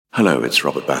Hello, it's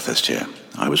Robert Bathurst here.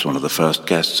 I was one of the first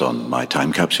guests on My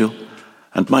Time Capsule,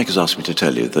 and Mike has asked me to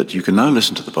tell you that you can now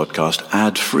listen to the podcast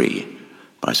ad-free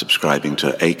by subscribing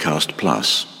to Acast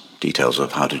Plus. Details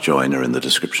of how to join are in the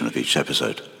description of each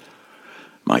episode.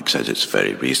 Mike says it's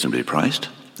very reasonably priced.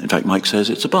 In fact, Mike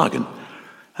says it's a bargain.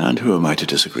 And who am I to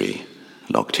disagree?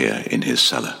 Locked here in his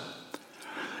cellar.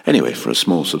 Anyway, for a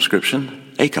small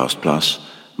subscription, Acast Plus,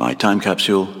 My Time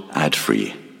Capsule,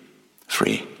 ad-free.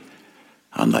 Free.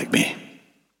 Unlike me.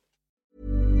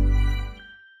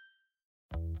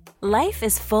 Life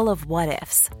is full of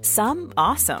what-ifs. Some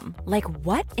awesome, like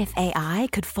what if AI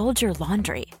could fold your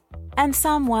laundry? And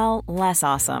some, well, less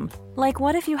awesome, like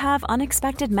what if you have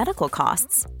unexpected medical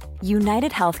costs?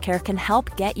 United Healthcare can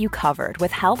help get you covered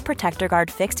with Health Protector Guard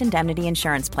fixed indemnity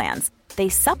insurance plans. They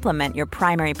supplement your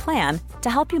primary plan to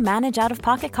help you manage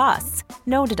out-of-pocket costs.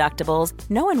 No deductibles,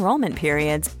 no enrollment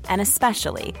periods, and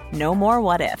especially no more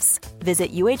what-ifs.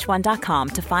 Visit uh1.com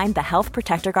to find the Health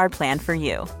Protector Guard plan for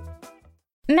you.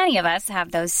 Many of us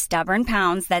have those stubborn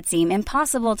pounds that seem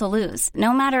impossible to lose,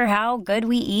 no matter how good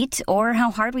we eat or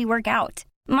how hard we work out.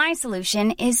 My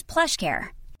solution is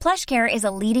PlushCare. PlushCare is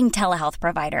a leading telehealth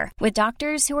provider with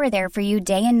doctors who are there for you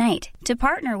day and night to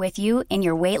partner with you in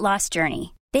your weight loss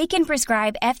journey. They can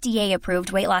prescribe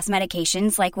FDA-approved weight loss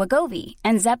medications like Wegovy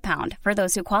and Zepbound for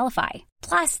those who qualify.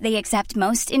 Plus, they accept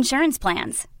most insurance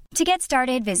plans. To get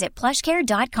started, visit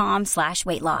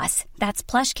plushcare.com/weightloss. That's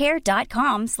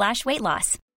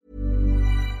plushcare.com/weightloss.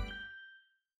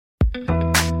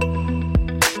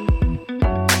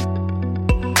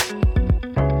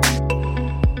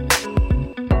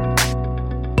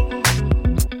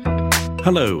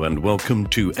 Hello and welcome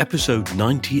to episode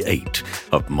 98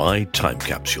 of My Time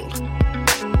Capsule.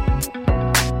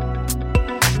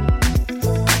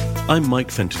 I'm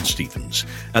Mike Fenton-Stevens,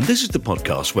 and this is the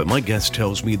podcast where my guest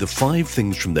tells me the 5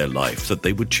 things from their life that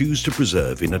they would choose to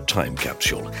preserve in a time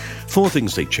capsule, 4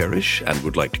 things they cherish and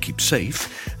would like to keep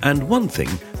safe, and 1 thing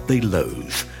they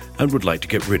loathe and would like to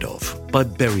get rid of by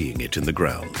burying it in the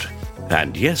ground.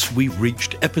 And yes, we've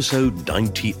reached episode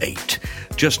 98,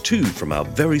 just 2 from our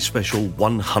very special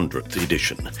 100th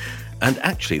edition. And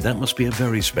actually, that must be a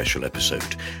very special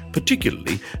episode,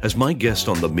 particularly as my guest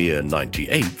on the mere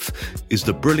 98th is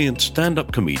the brilliant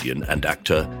stand-up comedian and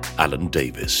actor Alan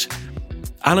Davies.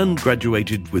 Alan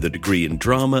graduated with a degree in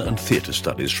drama and theatre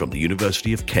studies from the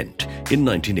University of Kent in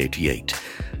 1988,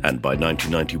 and by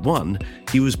 1991,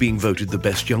 he was being voted the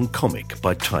best young comic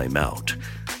by Time Out.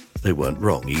 They weren't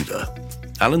wrong either.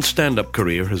 Alan's stand-up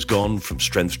career has gone from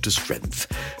strength to strength,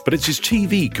 but it's his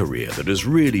TV career that has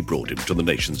really brought him to the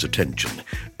nation's attention,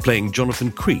 playing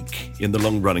Jonathan Creek in the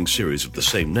long-running series of the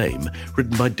same name,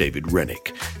 written by David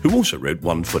Rennick, who also wrote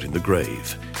One Foot in the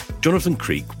Grave. Jonathan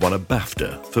Creek won a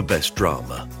BAFTA for Best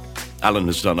Drama. Alan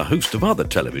has done a host of other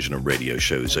television and radio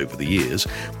shows over the years,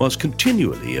 whilst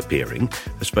continually appearing,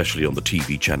 especially on the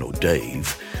TV channel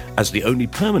Dave, as the only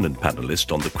permanent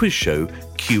panellist on the quiz show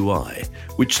QI,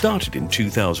 which started in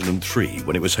 2003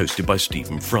 when it was hosted by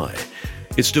Stephen Fry.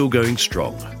 It's still going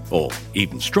strong, or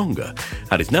even stronger,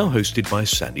 and is now hosted by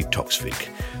Sandy Toksvig.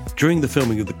 During the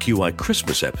filming of the QI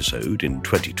Christmas episode in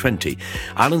 2020,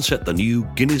 Alan set the new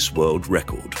Guinness World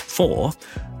Record for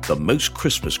the most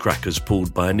Christmas crackers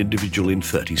pulled by an individual in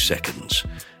 30 seconds.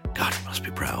 God, he must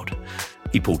be proud.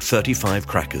 He pulled 35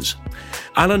 crackers.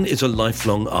 Alan is a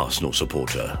lifelong Arsenal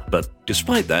supporter, but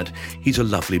despite that, he's a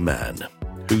lovely man,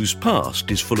 whose past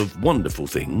is full of wonderful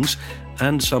things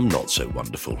and some not so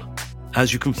wonderful.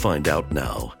 As you can find out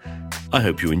now, I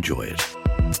hope you enjoy it.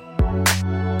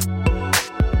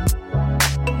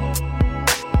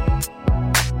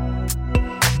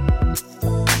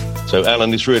 So,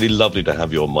 Alan, it's really lovely to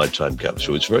have you on My Time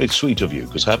Capsule. It's very sweet of you,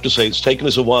 because I have to say it's taken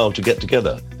us a while to get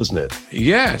together, hasn't it?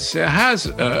 Yes, it has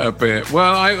a bit.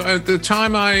 Well, at the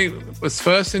time I was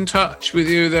first in touch with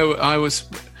you, I was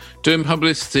doing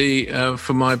publicity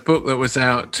for my book that was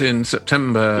out in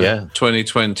September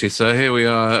 2020. So here we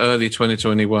are, early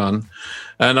 2021.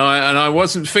 And I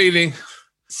wasn't feeling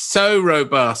so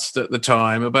robust at the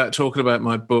time about talking about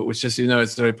my book, which, as you know,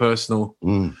 it's a very personal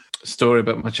story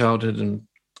about my childhood and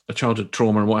childhood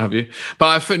trauma and what have you.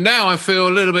 But now I feel a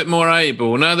little bit more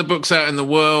able. Now the book's out in the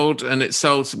world and it's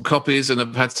sold some copies and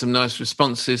I've had some nice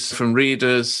responses from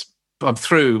readers. I'm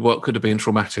through what could have been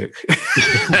traumatic.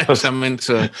 I'm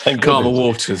into calmer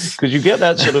waters. Because you get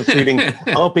that sort of feeling,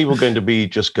 are people going to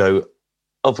just go,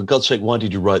 oh, for God's sake, why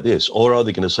did you write this? Or are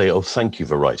they going to say, oh, thank you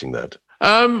for writing that?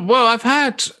 Well, I've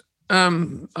had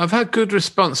good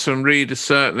response from readers,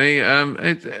 certainly.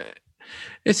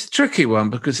 It's a tricky one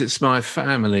because it's my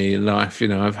family life. You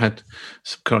know, I've had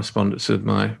some correspondence with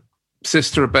my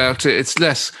sister about it. It's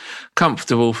less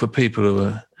comfortable for people who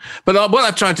are... But what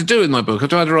I've tried to do in my book, I've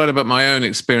tried to write about my own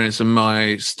experience and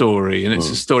my story. And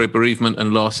it's a story of bereavement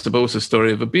and loss, but also a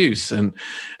story of abuse. And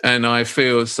I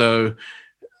feel as though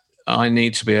I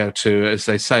need to be able to, as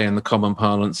they say in the common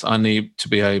parlance, I need to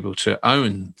be able to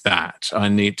own that. I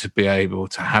need to be able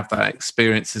to have that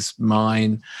experience as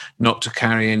mine, not to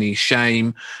carry any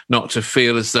shame, not to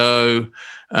feel as though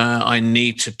I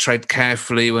need to tread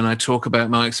carefully when I talk about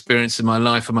my experience in my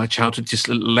life and my childhood, just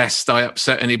lest I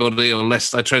upset anybody or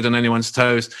lest I tread on anyone's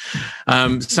toes.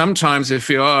 Sometimes if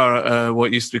you are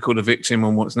what used to be called a victim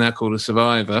and what's now called a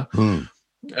survivor,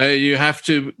 you have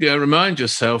to remind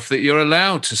yourself that you're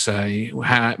allowed to say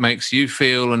how it makes you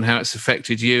feel and how it's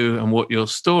affected you and what your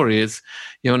story is.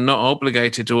 You're not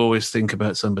obligated to always think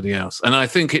about somebody else. And I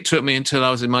think it took me until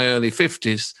I was in my early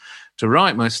 50s to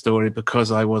write my story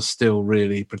because I was still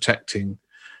really protecting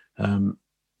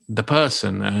the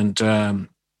person. And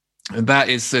that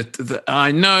is that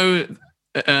I know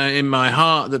in my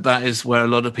heart that is where a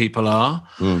lot of people are.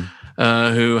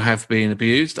 Who have been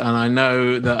abused. And I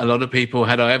know that a lot of people,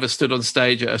 had I ever stood on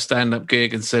stage at a stand-up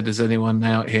gig and said, has anyone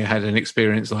out here had an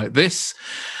experience like this,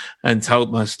 and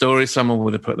told my story, someone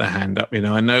would have put their hand up.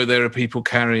 I know there are people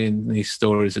carrying these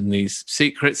stories and these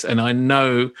secrets. And I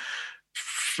know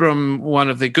from one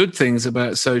of the good things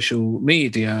about social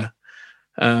media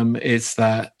is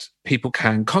that people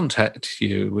can contact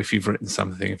you if you've written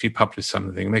something, if you publish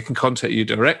something. They can contact you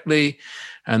directly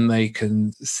and they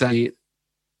can say,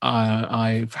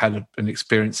 I've had an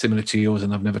experience similar to yours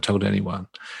and I've never told anyone.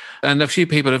 And a few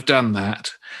people have done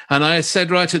that. And I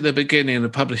said right at the beginning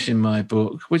of publishing my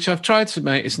book, which I've tried to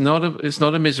make, it's not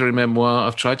a misery memoir.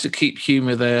 I've tried to keep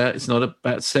humour there. It's not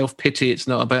about self-pity. It's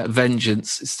not about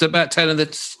vengeance. It's about telling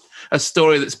a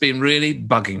story that's been really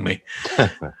bugging me.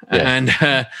 And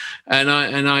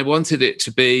I wanted it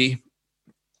to be,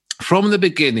 from the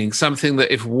beginning, something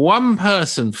that if one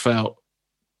person felt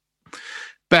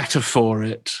better for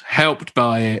it, helped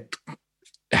by it,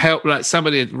 helped, like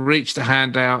somebody had reached a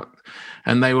hand out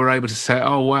and they were able to say,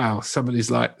 oh, wow, somebody's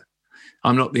like,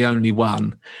 I'm not the only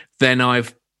one, then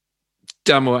I've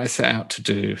done what I set out to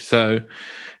do. So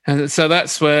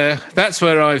that's where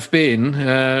I've been.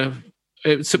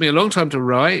 It took me a long time to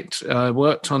write. I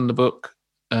worked on the book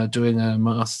doing a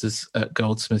master's at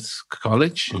Goldsmiths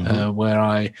College, where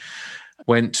I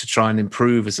went to try and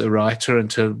improve as a writer and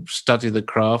to study the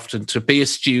craft and to be a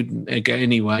student again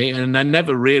anyway. And I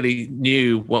never really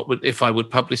knew if I would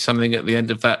publish something at the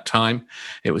end of that time.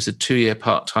 It was a 2-year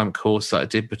part-time course that I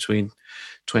did between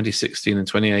 2016 and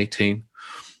 2018.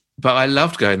 But I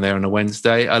loved going there on a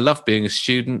Wednesday. I loved being a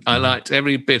student. I liked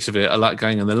every bit of it. I liked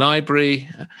going in the library.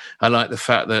 I liked the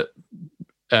fact that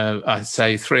I'd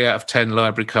say 3 out of 10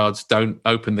 library cards don't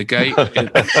open the gate.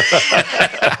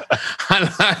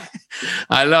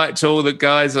 I liked all the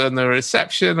guys on the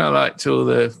reception. I liked all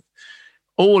of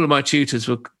my tutors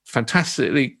were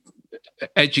fantastically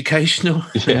educational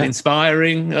and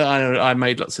inspiring. I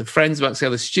made lots of friends amongst the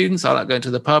other students. I like going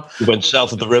to the pub. You went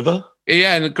south of the river?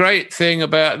 Yeah, and the great thing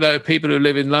about the people who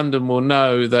live in London will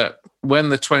know that when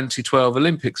the 2012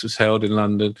 Olympics was held in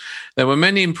London, there were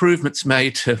many improvements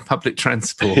made to public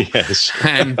transport. Yes.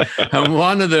 and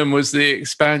one of them was the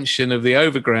expansion of the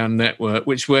Overground network,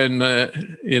 which when,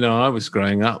 I was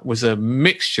growing up, was a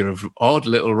mixture of odd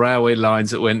little railway lines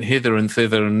that went hither and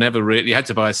thither and never really, you had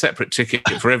to buy a separate ticket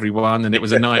for everyone and it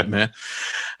was a nightmare.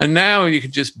 And now you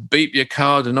can just beep your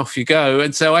card and off you go.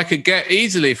 And so I could get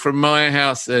easily from my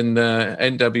house in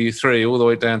NW3 all the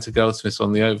way down to Goldsmiths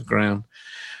on the Overground.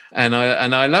 And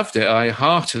I loved it. I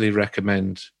heartily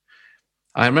recommend.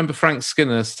 I remember Frank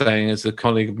Skinner saying, as a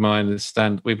colleague of mine,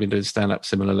 we've been doing stand-up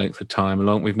similar length of time,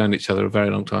 we've known each other a very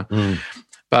long time.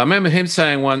 But I remember him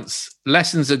saying once,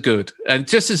 lessons are good. And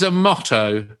just as a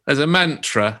motto, as a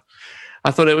mantra,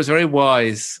 I thought it was a very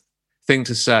wise thing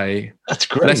to say. That's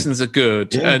great. Lessons are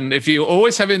good. Yeah. And if you're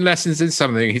always having lessons in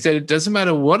something, he said, it doesn't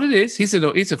matter what it is. He's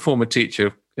a former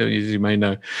teacher, as you may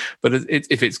know. But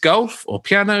if it's golf or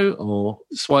piano or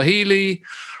Swahili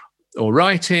or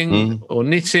writing or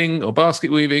knitting or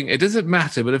basket weaving, it doesn't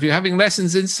matter. But if you're having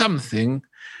lessons in something,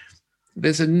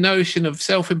 there's a notion of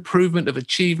self-improvement, of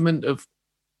achievement, of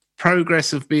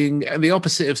progress, of being the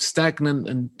opposite of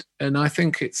stagnant. And I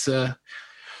think it's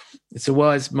It's a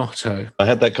wise motto. I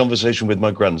had that conversation with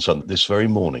my grandson this very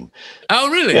morning. Oh,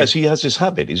 really? Yes, he has this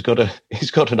habit. He's got an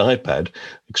iPad,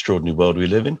 extraordinary world we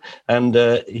live in, and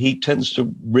he tends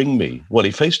to ring me. Well,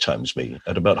 he FaceTimes me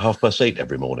at about 8:30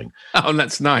 every morning. Oh,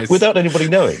 that's nice. Without anybody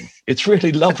knowing. It's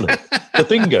really lovely. The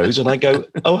thing goes, and I go,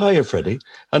 "Oh, hiya, Freddie,"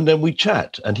 and then we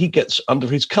chat, and he gets under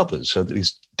his covers so that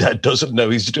his dad doesn't know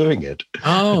he's doing it.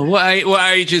 Oh,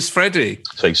 what age is Freddie?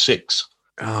 Say 6.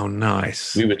 Oh,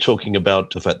 nice. We were talking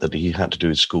about the fact that he had to do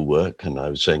his schoolwork, and I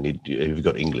was saying, "Have you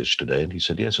got English today?" And he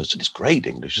said, "Yes." I said, "It's great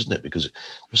English, isn't it? Because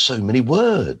there's so many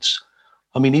words.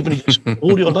 I mean, even if you spend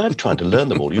all your life trying to learn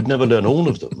them all, you'd never learn all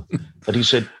of them." And he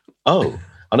said, "Oh."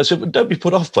 And I said, "Well, don't be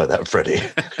put off by that, Freddie.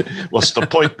 What's the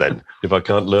point then if I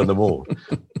can't learn them all?"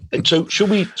 And so should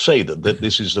we say that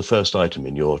this is the first item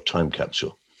in your time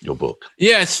capsule, your book?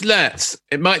 Yes, let's.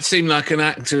 It might seem like an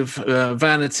act of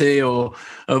vanity, or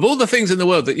of all the things in the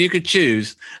world that you could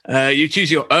choose, you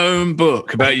choose your own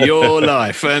book about your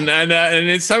life. And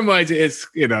in some ways, it's,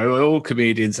 all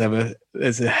comedians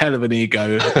there's a hell of an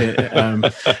ego,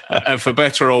 for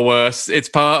better or worse. It's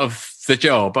part of the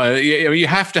job. You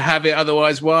have to have it,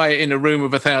 otherwise why in a room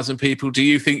of 1,000 people do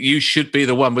you think you should be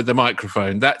the one with the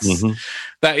microphone? That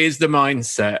is the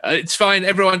mindset. It's fine,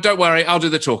 everyone, don't worry, I'll do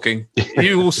the talking.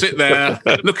 You will sit there,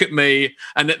 look at me,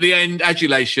 and at the end,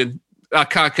 adulation. I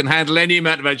can handle any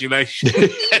amount of adulation.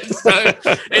 So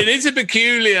it is a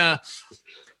peculiar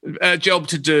job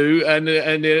to do, and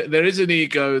there is an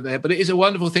ego there, but it is a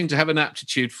wonderful thing to have an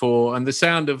aptitude for, and the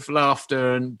sound of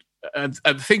laughter and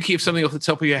thinking of something off the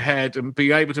top of your head and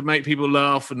being able to make people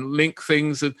laugh and link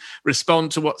things and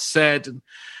respond to what's said. And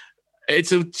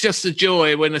it's just a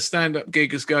joy when a stand-up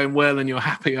gig is going well and you're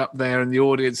happy up there and the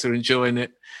audience are enjoying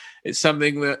it. It's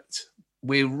something that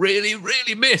we really,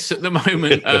 really miss at the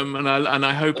moment, and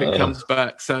I hope it comes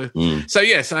back. So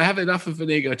yes, I have enough of an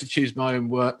ego to choose my own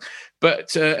work,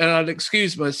 but and I'll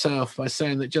excuse myself by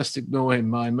saying that Just Ignore Him,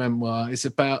 my memoir, is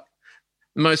about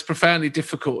the most profoundly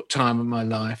difficult time of my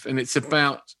life, and it's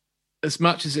about, as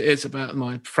much as it is about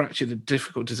my fractured and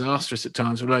difficult, disastrous at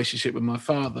times relationship with my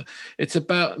father, it's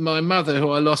about my mother,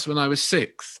 who I lost when I was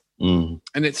 6. And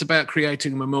it's about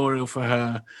creating a memorial for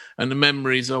her and the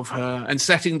memories of her, and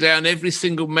setting down every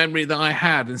single memory that I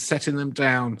had and setting them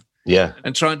down. Yeah.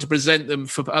 And trying to present them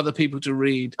for other people to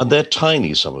read. And they're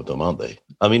tiny, some of them, aren't they?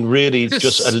 I mean, really,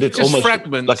 just a little, almost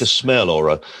fragments. Like a smell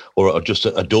or just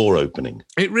a door opening.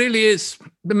 It really is.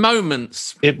 The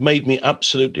moments. It made me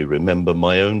absolutely remember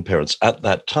my own parents at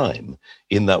that time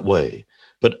in that way.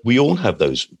 But we all have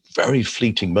those very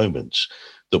fleeting moments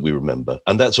that we remember,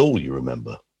 and that's all you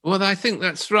remember. Well, I think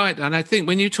that's right. And I think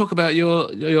when you talk about your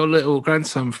little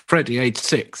grandson, Freddie, age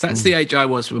 6, that's the age I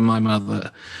was when my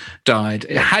mother died.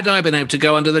 Had I been able to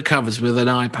go under the covers with an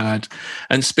iPad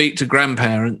and speak to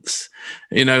grandparents,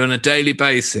 on a daily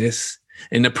basis,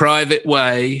 in a private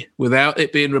way, without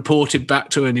it being reported back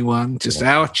to anyone, just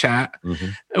our chat,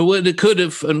 it could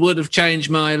have changed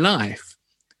my life.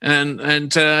 And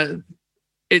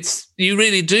you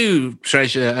really do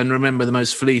treasure and remember the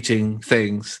most fleeting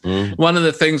things. One of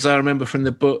the things I remember from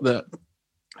the book that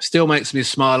still makes me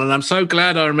smile, and I'm so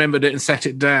glad I remembered it and set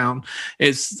it down,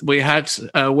 is we had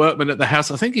a workman at the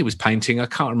house. I think he was painting. I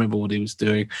can't remember what he was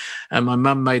doing. And my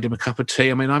mum made him a cup of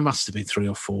tea. I mean, I must have been 3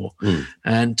 or 4.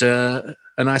 And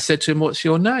I said to him, "What's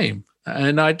your name?"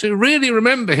 And I do really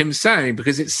remember him saying,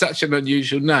 because it's such an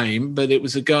unusual name, but it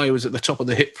was a guy who was at the top of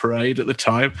the hit parade at the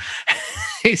time.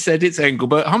 He said, "It's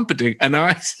Engelbert Humperdinck."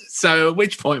 So at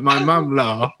which point my mum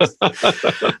laughed.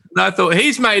 And I thought,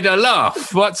 he's made her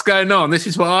laugh. What's going on? This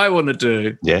is what I want to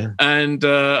do. Yeah. And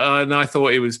I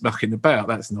thought he was mucking about.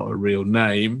 That's not a real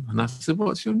name. And I said,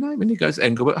 "What's your name?" And he goes,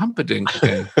 "Engelbert Humperdinck."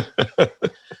 Again.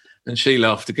 And she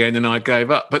laughed again, and I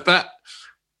gave up. But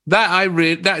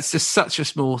that's just such a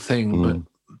small thing. But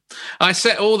I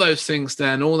set all those things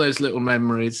down, all those little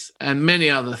memories and many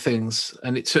other things.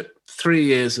 And it took 3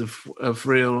 years of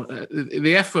real,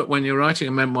 the effort when you're writing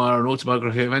a memoir or an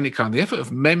autobiography of any kind, the effort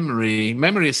of memory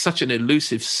is such an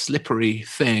elusive, slippery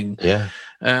thing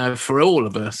for all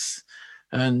of us.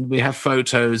 And we have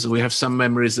photos, or we have some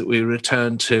memories that we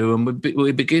return to, and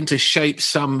we begin to shape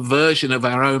some version of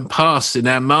our own past in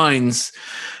our minds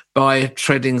by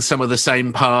treading some of the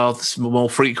same paths more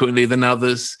frequently than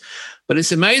others. But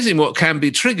it's amazing what can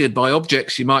be triggered by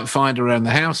objects you might find around the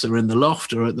house or in the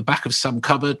loft or at the back of some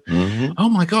cupboard. Oh,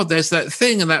 my God, there's that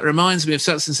thing, and that reminds me of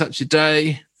such and such a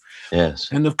day. Yes.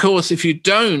 And, of course, if you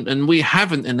don't, and we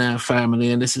haven't in our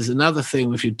family, and this is another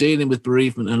thing, if you're dealing with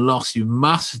bereavement and loss, you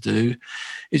must do,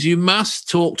 is you must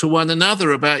talk to one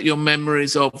another about your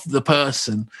memories of the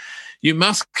person. You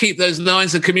must keep those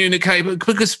lines of communication,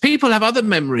 because people have other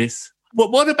memories. Well,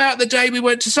 what about the day we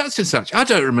went to such and such? I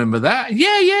don't remember that.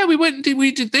 Yeah,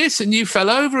 we did this and you fell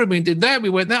over and we did that. We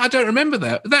went there. I don't remember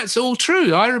that. That's all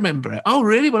true. I remember it. Oh,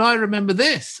 really? Well, I remember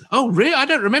this. Oh, really? I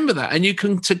don't remember that.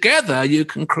 And together you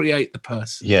can create the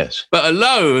person. Yes. But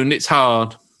alone, it's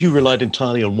hard. If you relied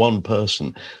entirely on one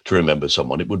person to remember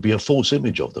someone, it would be a false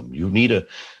image of them. You need a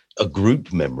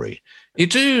group memory. You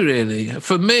do, really.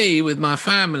 For me, with my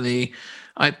family,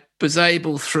 I was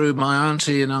able, through my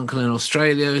auntie and uncle in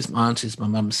Australia, my auntie's my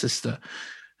mum's sister,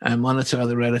 and one or two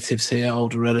other relatives here,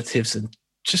 older relatives, and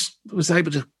just was able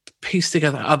to piece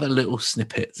together other little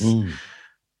snippets.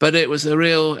 But it was a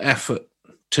real effort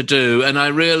to do. And I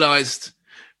realized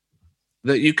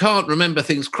that you can't remember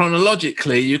things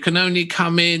chronologically. You can only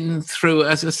come in through,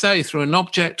 as I say, through an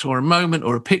object or a moment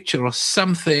or a picture or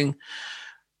something.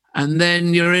 And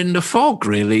then you're in the fog,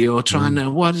 really. You're trying to,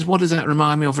 what does that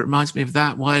remind me of? It reminds me of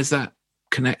that. Why is that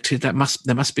connected? There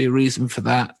must be a reason for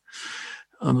that.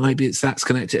 Or maybe that's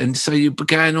connected. And so you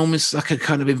began almost like a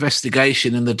kind of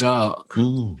investigation in the dark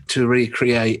to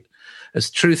recreate as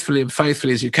truthfully and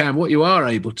faithfully as you can. What you are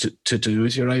able to do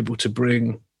is you're able to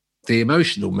bring the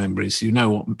emotional memories. You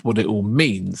know what it all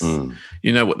means.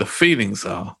 You know what the feelings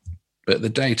are. But the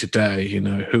day-to-day, you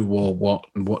know, who wore what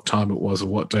and what time it was or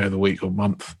what day of the week or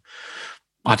month.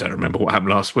 I don't remember what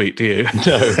happened last week, do you?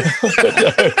 No.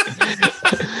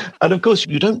 And of course,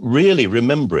 you don't really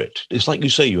remember it. It's like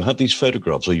you say, you have these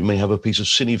photographs, or you may have a piece of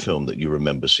cine film that you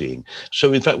remember seeing.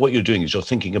 So in fact, what you're doing is you're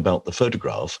thinking about the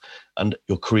photograph and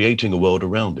you're creating a world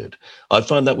around it. I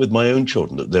find that with my own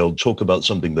children, that they'll talk about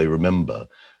something they remember.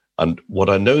 And what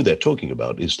I know they're talking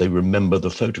about is they remember the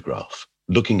photograph,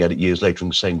 looking at it years later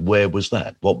and saying, where was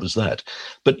that? What was that?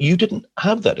 But you didn't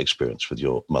have that experience with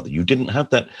your mother. You didn't have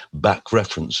that back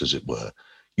reference, as it were.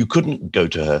 You couldn't go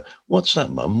to her, what's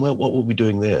that, Mum? Well, what were we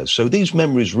doing there? So these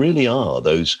memories really are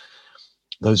those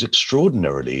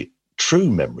extraordinarily true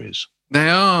memories. They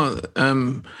are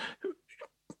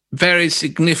very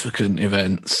significant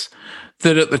events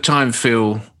that at the time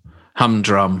feel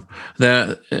humdrum.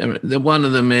 One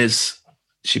of them is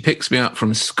she picks me up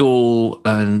from school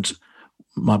and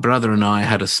my brother and I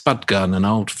had a spud gun, an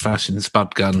old-fashioned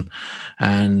spud gun,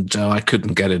 and I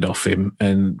couldn't get it off him.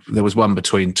 And there was one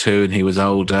between two, and he was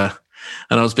older.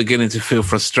 And I was beginning to feel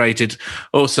frustrated.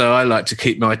 Also, I like to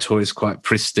keep my toys quite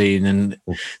pristine, and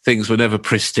things were never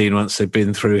pristine once they've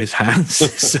been through his hands.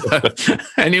 So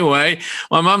anyway,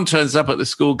 my mum turns up at the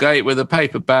school gate with a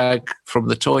paper bag from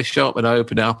the toy shop, and I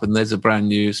open it up and there's a brand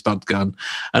new spud gun.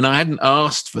 And I hadn't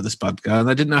asked for the spud gun.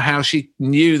 I didn't know how she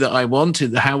knew that I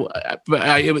wanted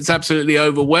but it was absolutely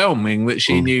overwhelming that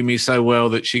she knew me so well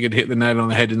that she could hit the nail on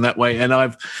the head in that way. And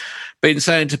I've been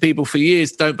saying to people for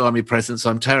years, don't buy me presents.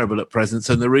 I'm terrible at presents.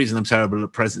 And the reason I'm terrible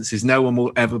at presents is no one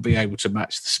will ever be able to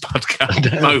match the spud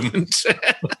gun moment.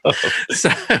 So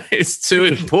it's too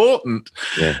important.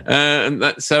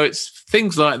 Yeah. So it's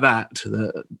things like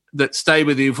that stay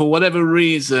with you for whatever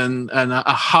reason, and a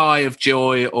high of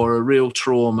joy or a real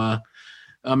trauma.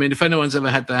 I mean, if anyone's ever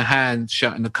had their hand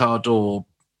shut in the car door,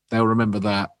 they'll remember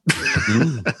that.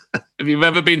 If you've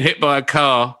ever been hit by a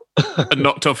car and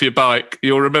knocked off your bike,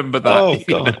 you'll remember that. Oh,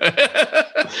 God.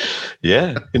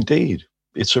 Yeah, indeed.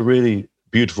 It's a really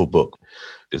beautiful book.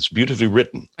 It's beautifully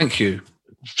written. Thank you.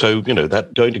 So,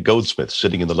 that going to Goldsmiths,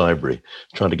 sitting in the library,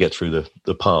 trying to get through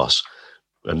the pass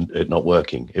and it not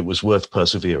working, it was worth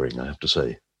persevering, I have to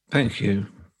say. Thank you.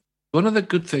 One of the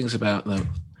good things about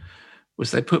them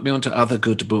was they put me onto other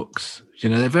good books.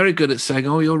 They're very good at saying,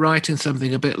 oh, you're writing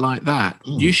something a bit like that.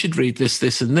 You should read this,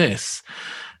 this, and this.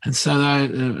 And so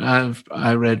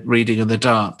I read Reading in the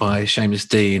Dark by Seamus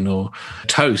Dean, or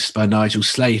Toast by Nigel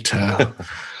Slater.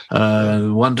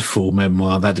 Wonderful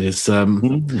memoir, that is.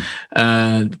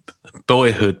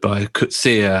 Boyhood by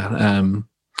Coetzee.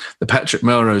 The Patrick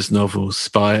Melrose novels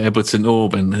by Edward St.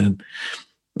 Alban. And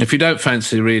if you don't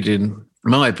fancy reading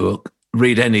my book,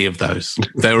 read any of those.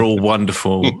 They're all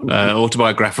wonderful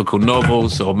autobiographical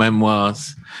novels or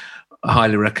memoirs.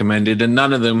 Highly recommended. And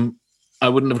none of them, I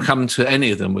wouldn't have come to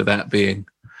any of them without being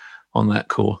on that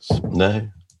course. No.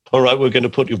 All right, we're going to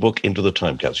put your book into the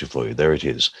time capsule for you. There it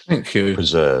is. Thank you.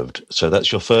 Preserved. So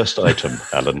that's your first item,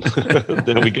 Alan.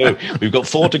 There we go. We've got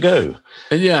 4 to go.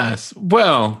 Yes.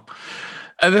 Well,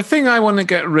 the thing I want to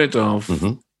get rid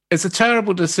of is a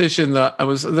terrible decision that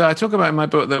I talk about in my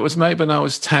book that was made when I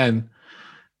was 10.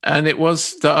 And it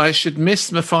was that I should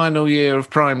miss my final year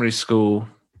of primary school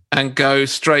and go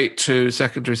straight to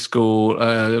secondary school,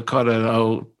 quite an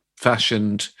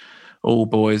old-fashioned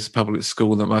all-boys public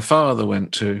school that my father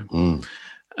went to.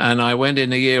 And I went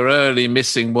in a year early,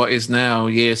 missing what is now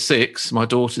year 6. My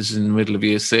daughter's in the middle of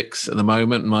year 6 at the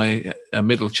moment. My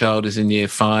middle child is in year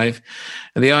 5.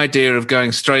 And the idea of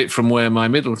going straight from where my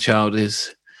middle child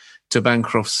is to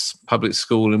Bancroft's public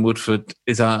school in Woodford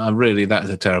is really, that is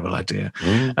a terrible idea.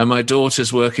 And my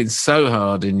daughter's working so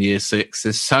hard in year 6.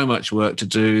 There's so much work to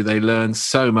do. They learn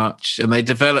so much and they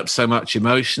develop so much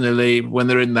emotionally when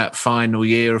they're in that final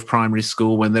year of primary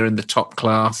school, when they're in the top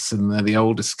class and they're the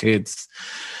oldest kids.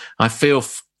 I feel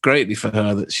greatly for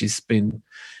her that she's been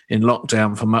in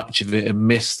lockdown for much of it and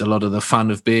missed a lot of the fun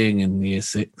of being in year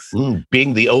 6.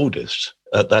 Being the oldest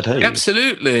at that age.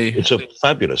 Absolutely. It's a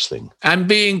fabulous thing. And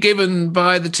being given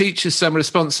by the teachers some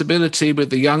responsibility with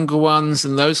the younger ones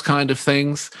and those kind of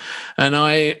things. And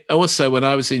I also, when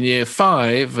I was in year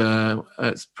 5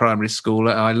 at primary school,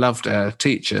 I loved our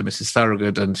teacher, Mrs.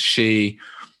 Thorogood, and she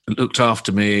looked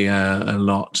after me a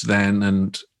lot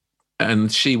then,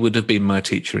 and she would have been my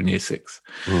teacher in year 6.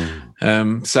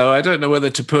 So I don't know whether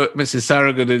to put Mrs.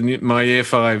 Thorogood in my year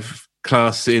 5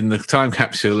 class in the time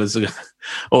capsule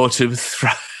or to throw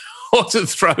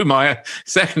my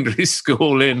secondary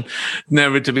school in,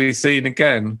 never to be seen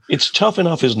again. It's tough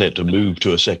enough, isn't it, to move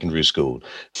to a secondary school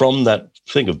from that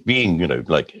thing of being,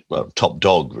 top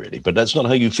dog, really. But that's not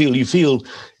how you feel. You feel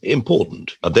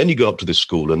important. And then you go up to this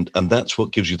school, and that's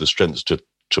what gives you the strength to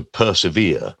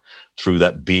persevere through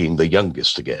that being the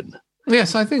youngest again.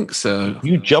 Yes, I think so.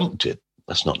 You jumped it.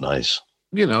 That's not nice.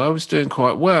 I was doing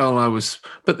quite well.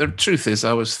 But the truth is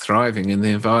I was thriving in the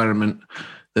environment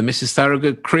that Mrs.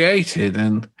 Thorogood created.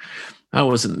 And I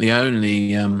wasn't the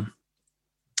only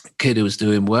kid who was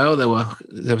doing well. There were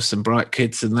some bright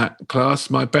kids in that class.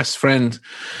 My best friend,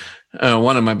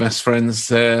 one of my best friends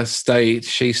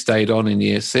she stayed on in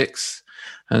year 6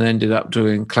 and ended up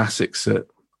doing classics at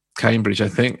Cambridge, I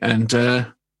think. And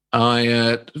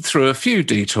I, through a few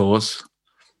detours,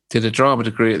 did a drama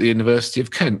degree at the University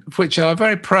of Kent, of which I'm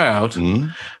very proud.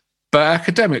 But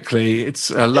academically,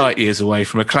 it's light years away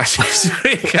from a classics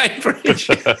degree at Cambridge.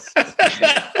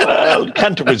 Well,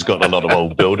 Canterbury's got a lot of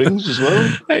old buildings as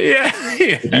well. Yeah.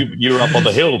 You're up on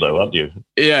the hill, though, aren't you?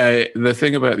 Yeah, the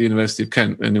thing about the University of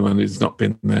Kent, anyone who's not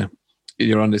been there,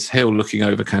 you're on this hill looking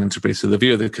over Canterbury, so the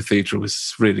view of the cathedral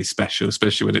was really special,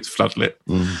 especially when it's floodlit.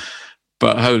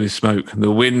 But holy smoke,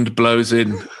 the wind blows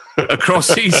in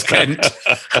across East Kent.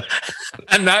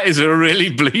 And that is a really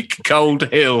bleak, cold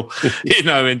hill,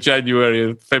 in January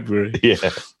and February. Yeah.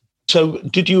 So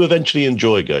did you eventually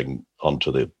enjoy going on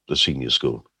to the senior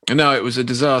school? No, it was a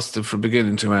disaster from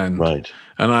beginning to end. Right.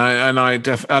 And I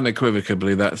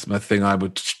unequivocally, that's my thing. I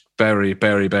would bury.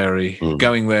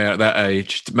 Going there at that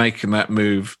age, making that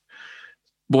move,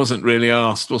 wasn't really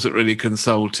asked, wasn't really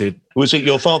consulted. Was it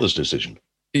your father's decision?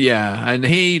 Yeah, and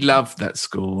he loved that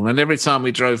school. And every time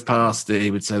we drove past it,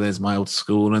 he would say, there's my old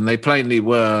school. And they plainly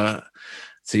were,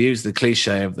 to use the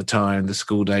cliche of the time, the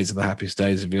school days are the happiest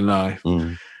days of your life.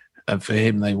 And for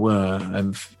him, they were.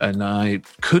 And I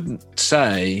couldn't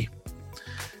say,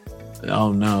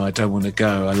 oh, no, I don't want to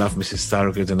go. I love Mrs.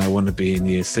 Thorogood and I want to be in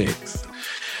year 6.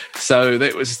 So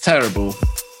it was terrible.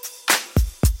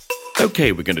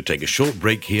 OK, we're going to take a short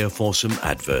break here for some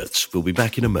adverts. We'll be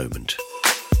back in a moment.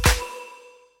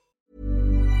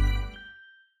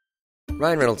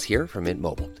 Ryan Reynolds here from Mint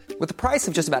Mobile. With the price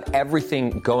of just about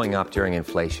everything going up during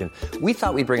inflation, we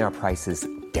thought we'd bring our prices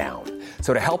down.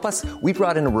 So to help us, we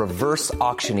brought in a reverse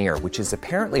auctioneer, which is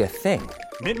apparently a thing.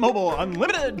 Mint Mobile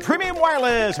Unlimited Premium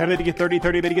Wireless. How to get 30,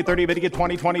 30, bit to get 30, bit to get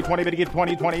 20, 20, 20, bit to get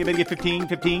 20, 20, bit to get 15,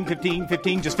 15, 15,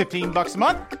 15, just $15 a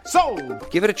month? Sold!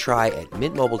 Give it a try at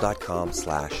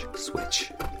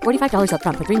mintmobile.com/switch. $45 up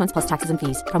front for 3 months plus taxes and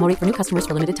fees. Promo rate for new customers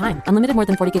for limited time. Unlimited more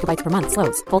than 40 gigabytes per month.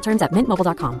 Slows full terms at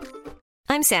mintmobile.com.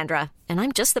 I'm Sandra, and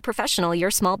I'm just the professional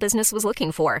your small business was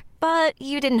looking for. But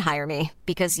you didn't hire me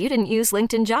because you didn't use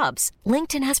LinkedIn Jobs.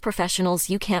 LinkedIn has professionals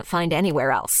you can't find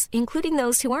anywhere else, including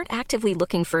those who aren't actively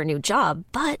looking for a new job,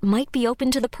 but might be open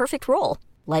to the perfect role,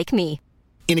 like me.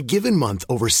 In a given month,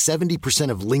 over 70%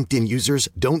 of LinkedIn users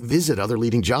don't visit other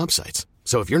leading job sites.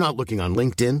 So if you're not looking on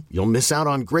LinkedIn, you'll miss out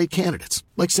on great candidates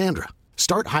like Sandra.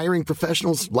 Start hiring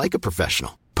professionals like a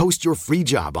professional. Post your free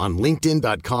job on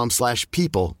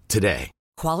linkedin.com/people today.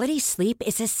 Quality sleep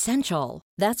is essential.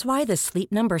 That's why the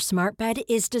Sleep Number Smart Bed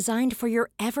is designed for your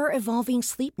ever-evolving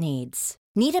sleep needs.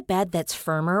 Need a bed that's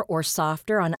firmer or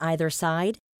softer on either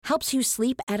side? Helps you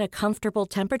sleep at a comfortable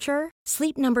temperature?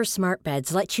 Sleep Number Smart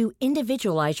Beds let you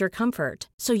individualize your comfort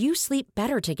so you sleep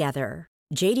better together.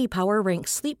 JD Power ranks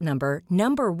Sleep Number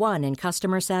number 1 in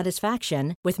customer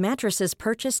satisfaction with mattresses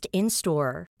purchased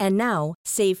in-store. And now,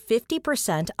 save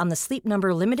 50% on the Sleep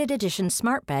Number Limited Edition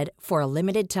Smart Bed for a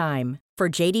limited time. For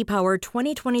JD Power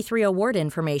 2023 award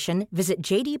information, visit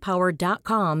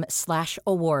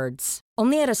jdpower.com/awards.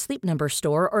 Only at a Sleep Number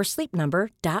store or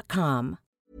sleepnumber.com.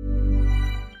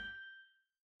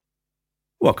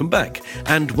 Welcome back,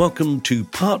 and welcome to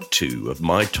part 2 of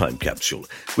my time capsule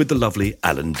with the lovely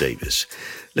Alan Davis.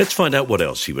 Let's find out what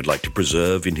else he would like to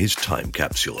preserve in his time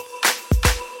capsule.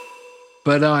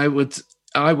 But I would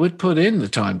put in the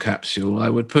time capsule. I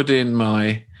would put in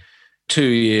my 2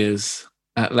 years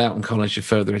at Loughton College of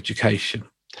Further Education.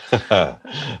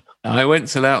 I went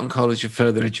to Loughton College of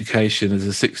Further Education as a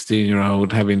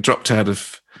 16-year-old, having dropped out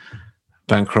of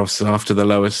Bancroft's after the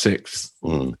lower sixth,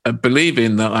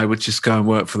 believing that I would just go and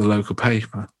work for the local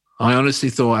paper. I honestly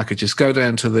thought I could just go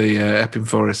down to the Epping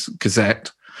Forest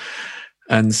Gazette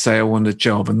and say I want a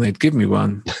job, and they'd give me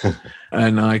one,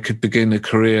 and I could begin a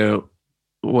career.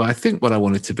 Well, I think what I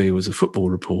wanted to be was a football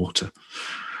reporter.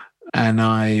 And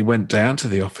I went down to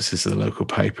the offices of the local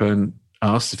paper and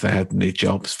asked if they had any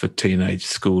jobs for teenage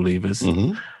school leavers.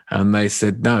 And they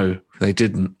said no, they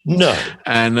didn't. No.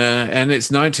 And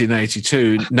it's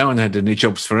 1982. No one had any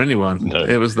jobs for anyone. No.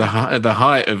 It was the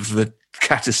height of the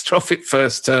catastrophic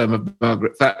first term of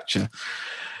Margaret Thatcher,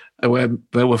 where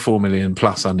there were 4 million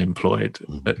plus unemployed.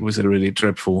 It was a really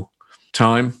dreadful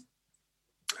time.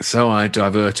 So I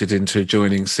diverted into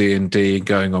joining C&D and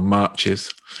going on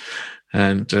marches,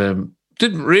 and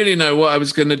didn't really know what I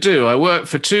was going to do. I worked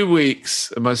for 2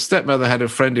 weeks. My stepmother had a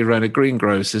friend who ran a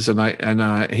greengrocers,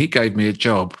 and he gave me a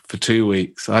job for 2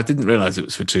 weeks. I didn't realise it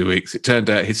was for 2 weeks. It turned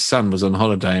out his son was on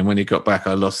holiday, and when he got back,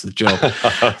 I lost the job.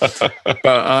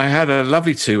 But I had a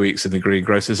lovely 2 weeks in the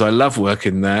greengrocers. I love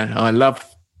working there. I love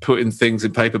putting things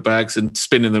in paper bags and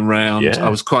spinning them round. Yeah. I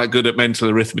was quite good at mental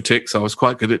arithmetic, so I was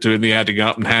quite good at doing the adding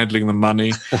up and handling the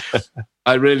money.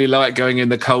 I really liked going in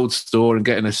the cold store and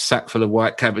getting a sack full of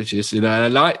white cabbages. You know, I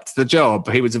liked the job.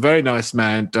 He was a very nice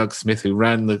man, Doug Smith, who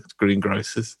ran the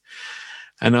greengrocers,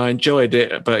 and I enjoyed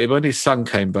it. But when his son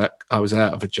came back, I was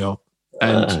out of a job.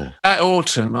 And that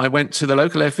autumn, I went to the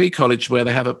local FE college where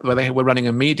they were running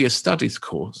a media studies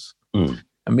course.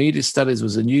 And media studies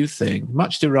was a new thing,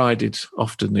 much derided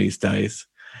often these days.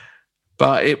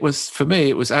 But it was, for me,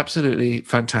 it was absolutely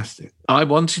fantastic. I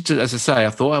wanted to, as I say, I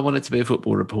thought I wanted to be a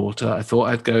football reporter. I thought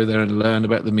I'd go there and learn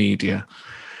about the media.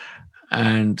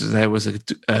 And there was an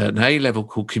A-level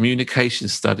called Communication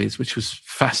Studies, which was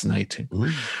fascinating.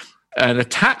 And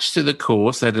attached to the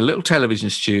course, they had a little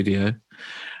television studio.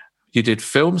 You did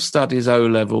film studies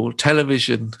O-level,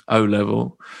 television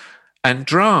O-level, and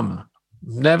drama.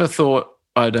 Never thought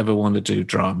I'd ever want to do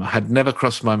drama. Had never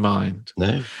crossed my mind.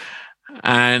 No.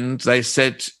 And they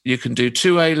said, you can do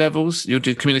 2 A-levels, you'll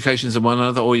do communications and one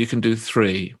other, or you can do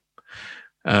 3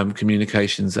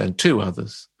 communications and 2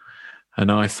 others.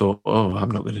 And I thought, I'm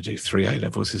not going to do 3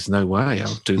 A-levels. There's no way.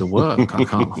 I'll do the work. I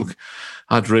can't.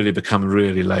 I'd really become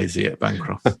really lazy at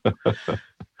Bancroft.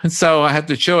 And so I had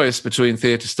the choice between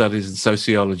theatre studies and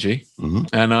sociology.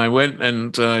 And I went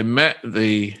and I met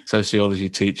the sociology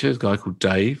teacher, a guy called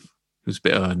Dave, who was a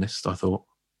bit earnest, I thought.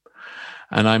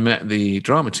 And I met the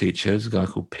drama teacher, a guy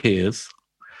called Piers,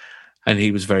 and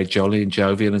he was very jolly and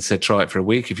jovial and said, try it for a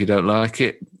week. If you don't like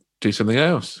it, do something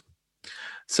else.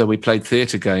 So we played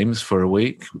theatre games for a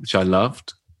week, which I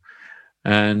loved.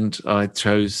 And I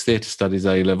chose theatre studies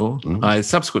A-level. I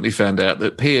subsequently found out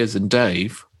that Piers and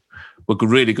Dave were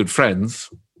really good friends,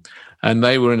 and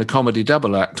they were in a comedy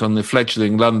double act on the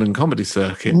fledgling London comedy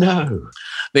circuit. No.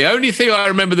 The only thing I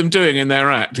remember them doing in their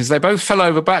act is they both fell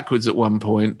over backwards at one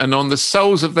point, and on the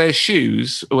soles of their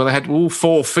shoes, well, they had all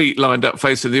 4 feet lined up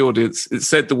facing the audience, it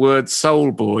said the word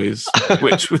Soul Boys,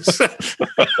 which was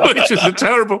a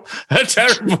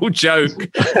terrible joke.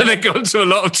 And they got into a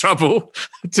lot of trouble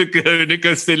to go, and it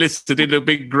goes listed in a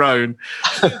big groan.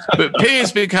 But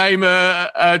Piers became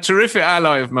a terrific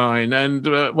ally of mine.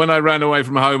 And when I ran away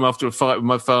from home after a fight with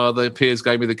my father, Piers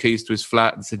gave me the keys to his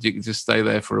flat and said, you can just stay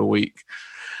there for a week.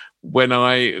 When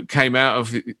I came out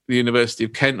of the University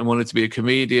of Kent and wanted to be a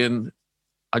comedian,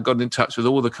 I got in touch with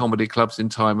all the comedy clubs in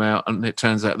Time Out, and it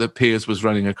turns out that Piers was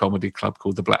running a comedy club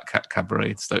called the Black Cat Cabaret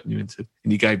in Stoke Newington,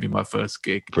 and he gave me my first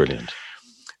gig. Brilliant.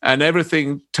 And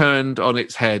everything turned on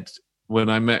its head when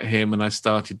I met him and I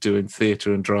started doing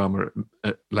theatre and drama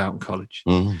at Loughton College.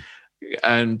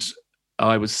 And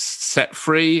I was set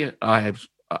free. I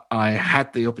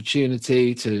had the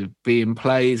opportunity to be in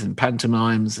plays and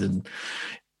pantomimes and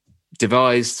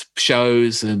devised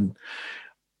shows, and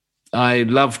I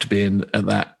loved being at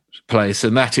that place.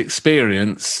 And that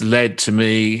experience led to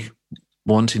me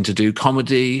wanting to do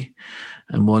comedy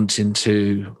and wanting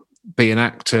to be an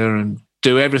actor and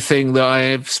do everything that I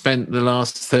have spent the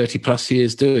last 30 plus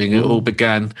years doing. It all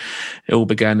began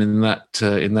in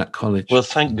that college. Well,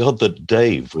 thank God that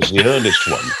Dave was the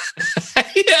earnest one.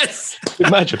 Yes.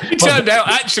 Imagine. He turned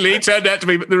out to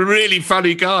be the really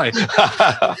funny guy.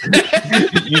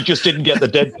 You just didn't get the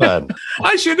deadpan.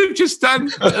 I should have just done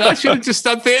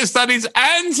theatre studies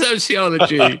and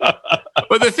sociology.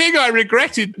 But the thing I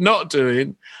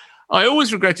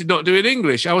always regretted not doing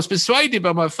English. I was persuaded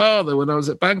by my father when I was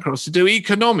at Bancroft to do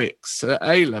economics at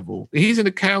A-level. He's an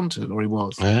accountant, or he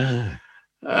was.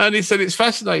 And he said, it's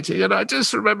fascinating. And I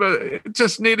just remember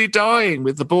just nearly dying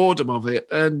with the boredom of it.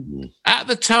 And at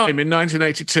the time, in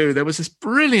 1982, there was this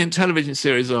brilliant television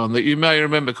series on that you may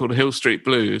remember called Hill Street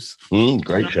Blues.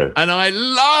 Great show. And I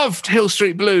loved Hill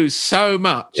Street Blues so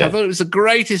much. Yeah. I thought it was the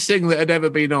greatest thing that had ever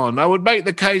been on. I would make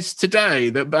the case today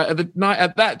that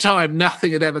at that time,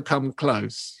 nothing had ever come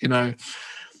close, you know.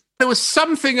 There was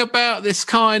something about this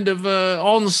kind of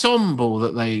ensemble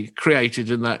that they created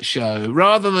in that show,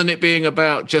 rather than it being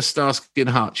about just Starsky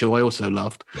and Hutch, who I also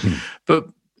loved. But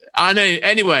I know,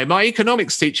 anyway, my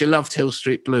economics teacher loved Hill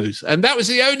Street Blues, and that was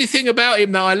the only thing about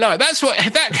him that I liked.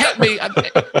 That kept me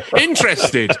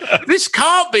interested. This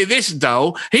can't be this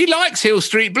dull. He likes Hill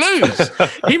Street Blues.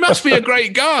 He must be a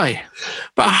great guy.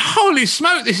 But holy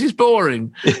smoke, this is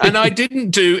boring. And I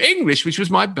didn't do English, which was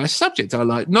my best subject. I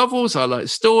liked novels. I liked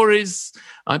stories.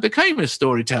 I became a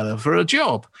storyteller for a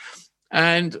job.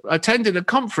 And I attended a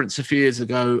conference a few years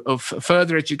ago of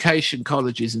further education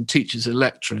colleges and teachers and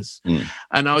lecturers.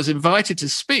 And I was invited to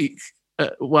speak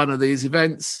at one of these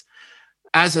events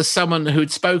as someone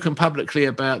who'd spoken publicly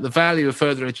about the value of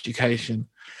further education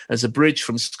as a bridge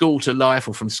from school to life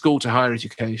or from school to higher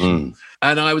education.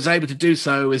 And I was able to do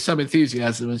so with some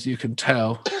enthusiasm, as you can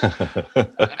tell.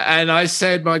 And I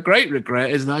said, my great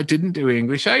regret is that I didn't do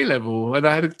English A-level. And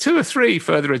I had 2 or 3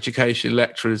 further education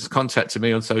lecturers contacted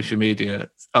me on social media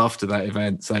after that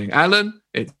event saying, Alan,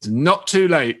 it's not too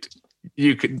late.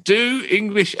 You can do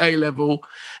English A-level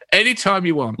anytime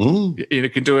you want. You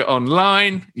can do it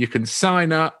online. You can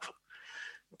sign up.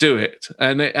 Do it.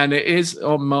 And it is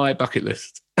on my bucket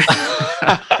list.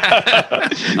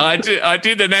 I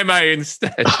did an MA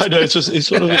instead. I know, it's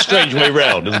sort of a strange way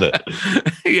round, isn't it?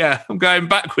 Yeah, I'm going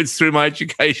backwards through my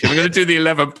education. I'm going to do the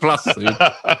 11 plus soon.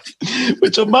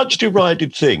 It's a much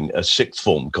derided thing, a sixth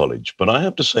form college. But I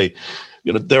have to say,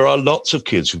 you know, there are lots of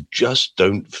kids who just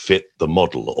don't fit the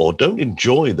model or don't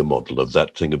enjoy the model of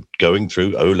that thing of going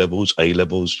through O-levels,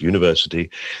 A-levels,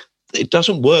 university. It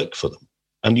doesn't work for them.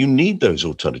 And you need those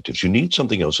alternatives. You need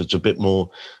something else that's a bit more,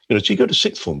 you know, so you go to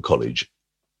sixth form college,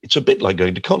 it's a bit like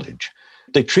going to college.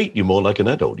 They treat you more like an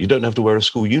adult. You don't have to wear a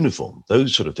school uniform,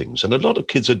 those sort of things. And a lot of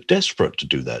kids are desperate to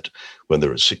do that when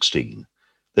they're at 16.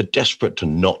 They're desperate to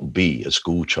not be a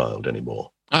school child anymore.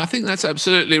 I think that's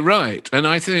absolutely right. And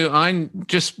I think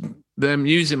them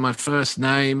using my first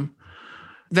name,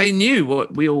 they knew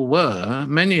what we all were.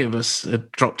 Many of us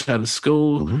had dropped out of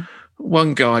school.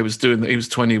 One guy was he was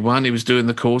 21, he was doing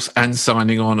the course and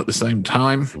signing on at the same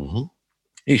time.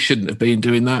 He shouldn't have been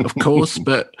doing that, of course,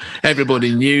 but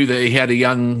everybody knew that he had a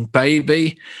young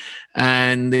baby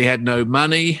and he had no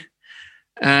money.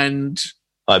 And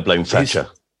I blame Thatcher.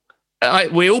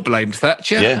 We all blamed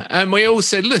Thatcher. Yeah. And we all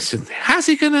said, listen, how's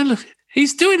he going to look?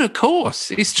 He's doing a course.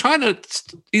 He's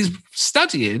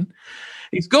studying.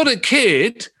 He's got a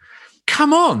kid.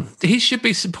 Come on. He should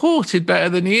be supported better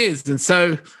than he is. And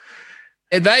so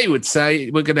they would say,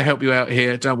 we're going to help you out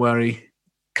here. Don't worry.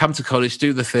 Come to college,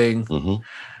 do the thing.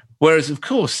 Whereas, of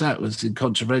course, that was in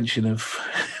contravention of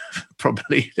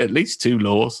probably at least 2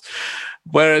 laws.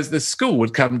 Whereas the school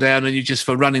would come down and you just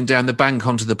for running down the bank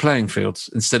onto the playing fields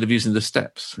instead of using the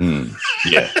steps.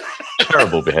 Yeah,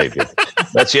 terrible behaviour.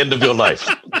 That's the end of your life.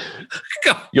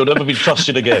 God. You'll never be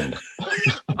trusted again.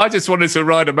 I just wanted to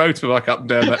ride a motorbike up and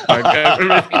down that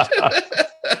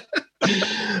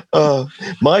bank.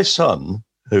 My son,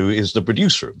 who is the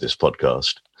producer of this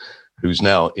podcast, who's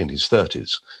now in his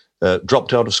 30s,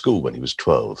 dropped out of school when he was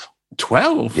 12.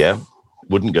 12? Yeah,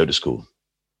 wouldn't go to school.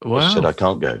 Wow. He said, I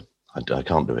can't go. I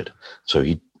can't do it. So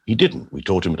he didn't. We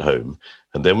taught him at home.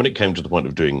 And then when it came to the point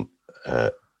of doing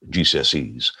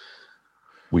GCSEs,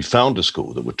 we found a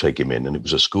school that would take him in. And it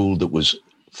was a school that was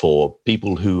for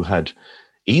people who had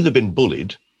either been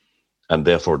bullied and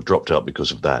therefore dropped out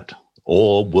because of that,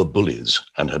 or were bullies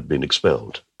and had been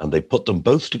expelled. And they put them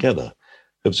both together.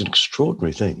 It was an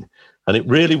extraordinary thing. And it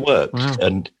really worked. Wow.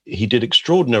 And he did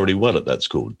extraordinarily well at that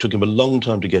school. It took him a long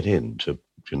time to get in, to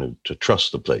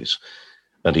trust the place.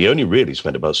 And he only really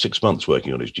spent about 6 months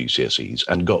working on his GCSEs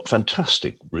and got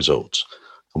fantastic results.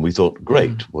 And we thought,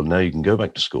 great, well, now you can go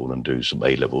back to school and do some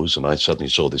A-levels. And I suddenly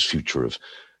saw this future of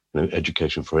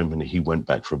education for him. And he went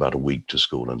back for about a week to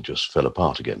school and just fell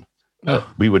apart again.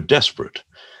 We were desperate.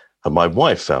 And my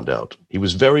wife found out he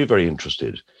was very, very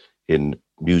interested in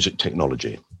music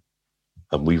technology.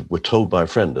 And we were told by a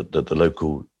friend that the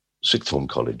local sixth form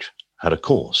college had a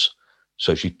course.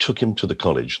 So she took him to the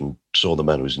college and saw the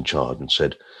man who was in charge and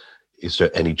said, is there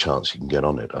any chance you can get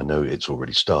on it? I know it's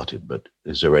already started, but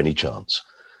is there any chance?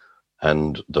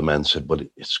 And the man said, well,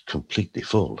 it's completely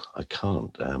full. I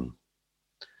can't. And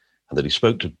then he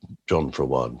spoke to John for a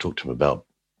while and talked to him about,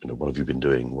 what have you been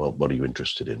doing? Well, what are you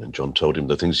interested in? And John told him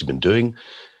the things he'd been doing.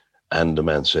 And the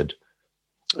man said,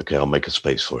 okay, I'll make a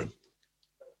space for him.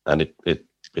 And it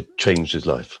changed his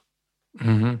life.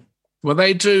 Mm-hmm. Well,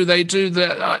 they do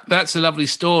that. That's a lovely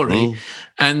story.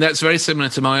 And that's very similar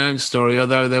to my own story,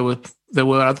 although there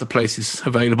were other places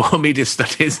available on media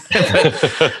studies.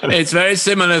 It's a very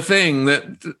similar thing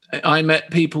that I met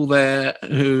people there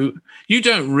who you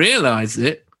don't realize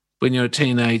it when you're a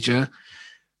teenager.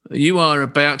 You are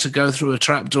about to go through a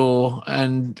trapdoor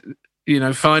and,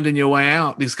 finding your way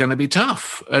out is going to be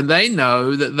tough. And they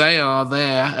know that they are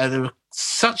there at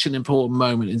such an important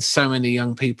moment in so many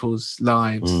young people's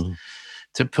lives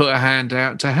to put a hand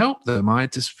out to help them.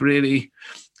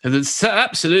 It's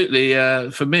absolutely,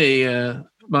 for me,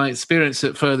 my experience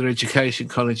at Further Education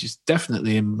College is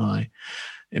definitely in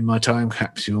my time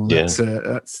capsule.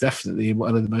 That's definitely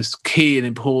one of the most key and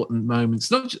important moments,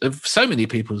 not of so many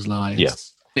people's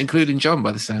lives, including John,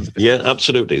 by the sound of it. Yeah,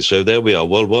 absolutely. So there we are.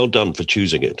 Well done for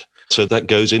choosing it. So that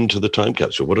goes into the time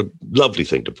capsule. What a lovely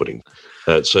thing to put in.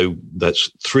 So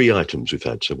that's 3 items we've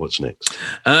had. So what's next?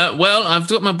 Well, I've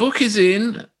got my book is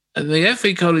in. The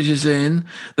FE College is in.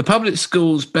 The public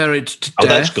school's buried to death. Oh,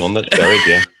 that's gone. That's buried,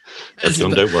 yeah. That's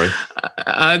gone, don't worry.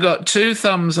 I got 2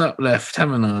 thumbs up left,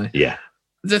 haven't I? Yeah.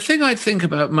 The thing I think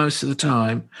about most of the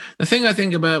time, the thing I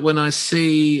think about when I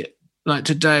see, like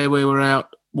today we were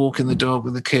out walking the dog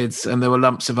with the kids and there were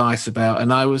lumps of ice about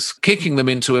and I was kicking them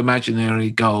into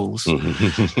imaginary goals.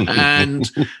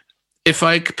 And if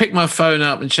I pick my phone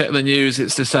up and check the news,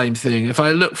 it's the same thing. If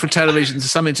I look for television,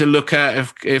 something to look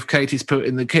at, if Katie's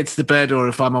putting the kids to bed or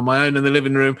if I'm on my own in the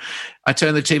living room, I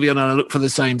turn the TV on and I look for the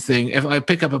same thing. If I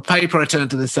pick up a paper, I turn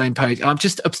to the same page. I'm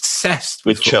just obsessed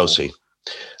with Chelsea.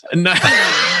 No.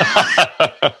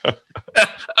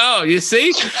 Oh, you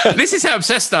see? This is how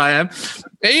obsessed I am.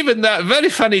 Even that very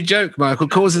funny joke, Michael,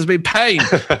 causes me pain,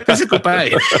 physical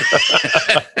pain.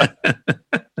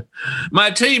 My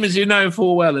team, as you know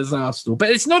full well, is Arsenal. But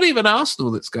it's not even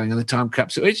Arsenal that's going in the time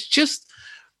capsule. It's just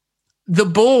the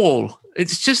ball.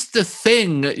 It's just the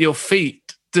thing at your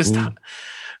feet.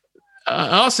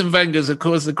 Arsene Wenger's, of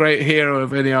course, the great hero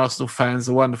of any Arsenal fans,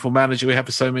 the wonderful manager we have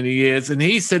for so many years. And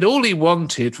he said all he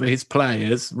wanted for his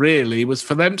players, really, was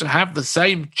for them to have the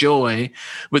same joy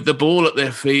with the ball at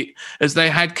their feet as they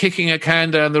had kicking a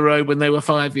can down the road when they were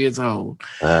 5 years old.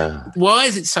 Why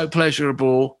is it so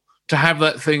pleasurable to have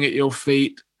that thing at your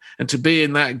feet and to be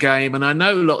in that game? And I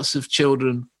know lots of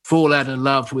children fall out of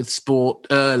love with sport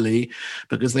early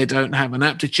because they don't have an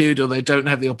aptitude or they don't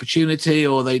have the opportunity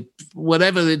or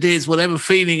whatever it is, whatever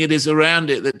feeling it is around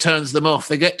it that turns them off,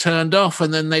 they get turned off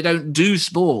and then they don't do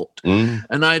sport.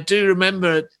 And I do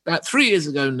remember about 3 years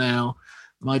ago now,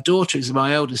 my daughter is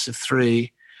my eldest of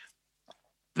 3.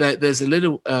 There's a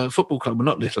little football club, well,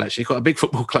 not little actually, quite a big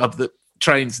football club that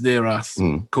trains near us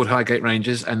called Highgate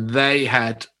Rangers, and they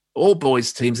had all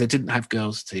boys teams. They didn't have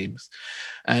girls teams,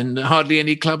 and hardly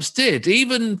any clubs did,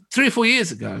 even 3 or 4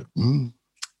 years ago.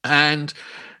 And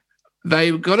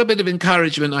they got a bit of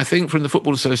encouragement, I think, from the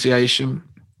Football Association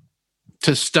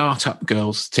to start up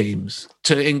girls teams,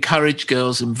 to encourage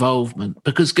girls' involvement,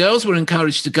 because girls were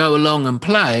encouraged to go along and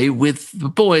play with the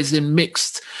boys in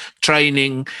mixed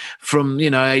training from,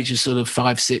 ages sort of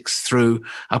 5, 6 through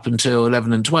up until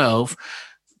 11 and 12,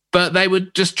 but they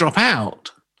would just drop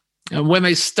out. And when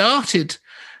they started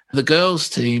the girls'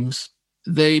 teams,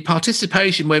 the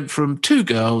participation went from 2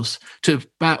 girls to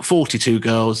about 42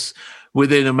 girls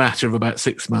within a matter of about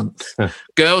 6 months.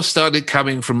 Girls started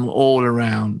coming from all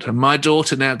around. And my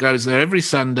daughter now goes there every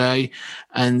Sunday,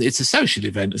 and it's a social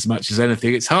event as much as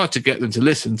anything. It's hard to get them to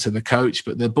listen to the coach,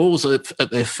 but the ball's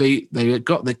at their feet. They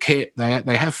got the kit.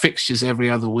 They have fixtures every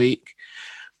other week.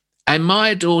 And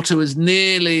my daughter was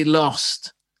nearly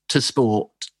lost to sport.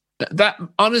 That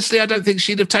honestly, I don't think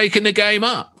she'd have taken the game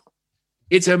up.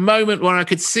 It's a moment where I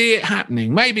could see it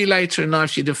happening. Maybe later in life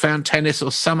she'd have found tennis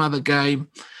or some other game,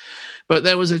 but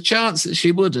there was a chance that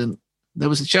she wouldn't. There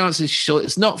was a chance that she thought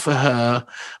it's not for her.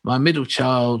 My middle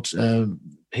child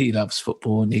he loves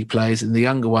football and he plays, and the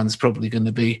younger one's probably going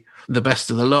to be the best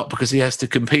of the lot because he has to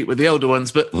compete with the older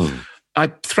ones. But I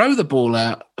throw the ball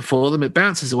out for them, it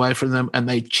bounces away from them, and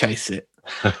they chase it.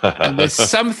 And there's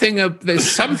something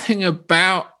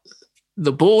about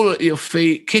the ball at your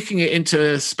feet, kicking it into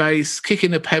a space,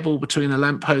 kicking a pebble between a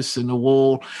lamppost and a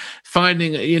wall,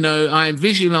 finding, I'm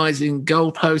visualizing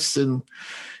goalposts, and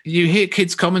you hear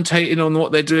kids commentating on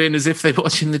what they're doing as if they're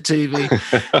watching the TV.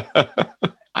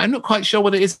 I'm not quite sure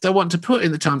what it is I want to put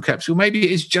in the time capsule. Maybe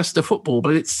it is just a football,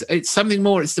 but it's something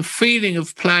more. It's the feeling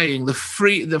of playing, the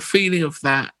feeling of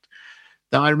that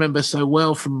I remember so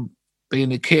well from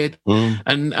being a kid.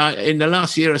 And in the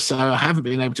last year or so, I haven't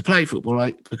been able to play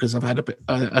football because I've had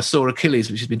a sore Achilles,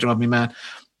 which has been driving me mad.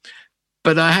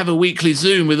 But I have a weekly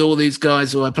Zoom with all these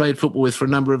guys who I played football with for a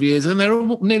number of years, and they're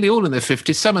nearly all in their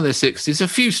 50s, some in their 60s, a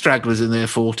few stragglers in their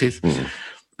 40s.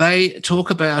 They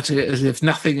talk about it as if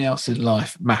nothing else in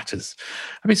life matters.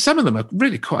 I mean, some of them are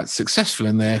really quite successful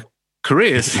in their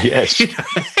careers. Yes.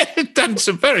 Done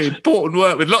some very important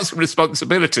work with lots of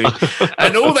responsibility.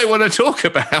 And all they want to talk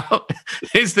about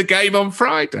is the game on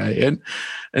Friday.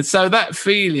 And so that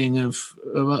feeling of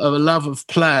a love of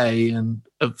play and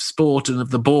of sport and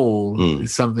of the ball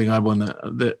is something I want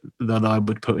that I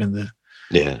would put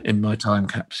in my time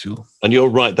capsule. And you're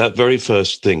right, that very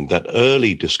first thing, that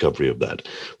early discovery of that,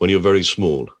 when you're very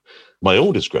small. My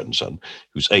oldest grandson,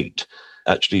 who's 8,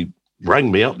 actually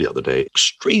rang me up the other day,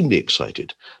 extremely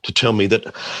excited, to tell me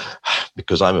that,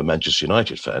 because I'm a Manchester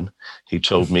United fan, he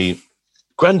told me,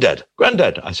 Granddad.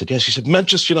 I said, yes. He said,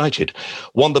 Manchester United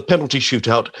won the penalty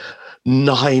shootout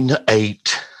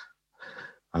 9-8.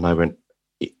 And I went,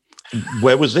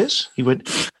 where was this? He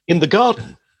went, in the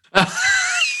garden.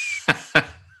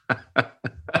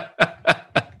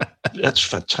 That's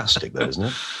fantastic, though, isn't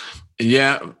it?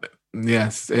 Yeah,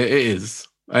 yes, it is.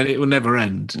 And it will never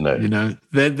end. No.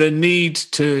 The need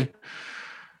to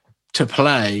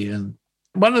play. And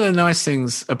one of the nice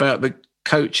things about the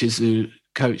coaches who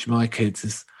coach my kids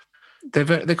is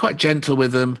they're quite gentle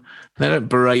with them. They don't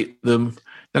berate them.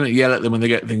 They don't yell at them when they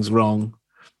get things wrong.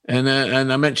 And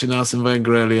I mentioned Arsene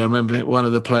Wenger earlier. I remember one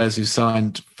of the players who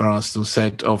signed for Arsenal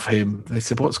said of him, they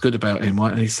said, what's good about him?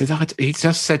 And he said, he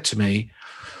just said to me,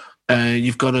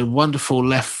 you've got a wonderful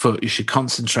left foot. You should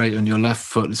concentrate on your left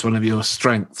foot. It's one of your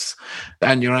strengths.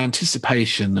 And your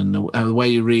anticipation and the way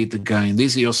you read the game.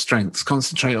 These are your strengths.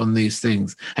 Concentrate on these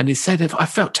things. And he said, I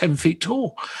felt 10 feet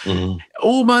tall.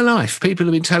 All my life, people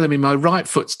have been telling me my right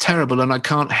foot's terrible and I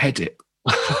can't head it.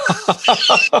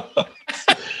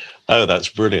 Oh, that's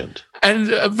brilliant.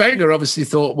 And Wenger obviously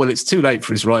thought, well, it's too late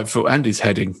for his right foot and his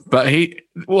heading. But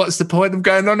what's the point of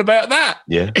going on about that?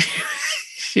 Yeah.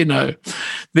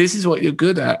 This is what you're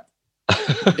good at.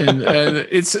 and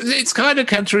it's kind of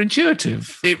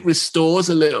counterintuitive. It restores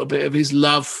a little bit of his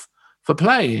love for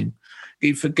playing.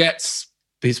 He forgets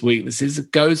his weaknesses,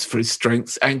 goes for his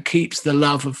strengths, and keeps the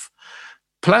love of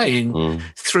playing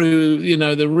through,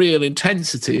 the real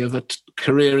intensity of a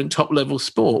career in top-level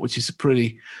sport, which is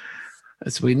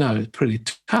as we know, pretty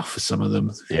tough for some of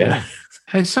them. Yeah.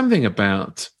 There's something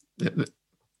about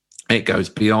it goes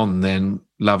beyond then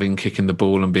loving kicking the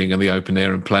ball and being in the open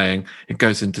air and playing. It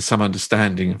goes into some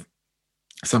understanding of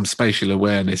some spatial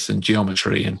awareness and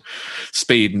geometry and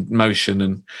speed and motion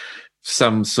and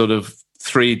some sort of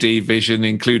 3D vision,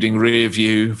 including rear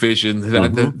view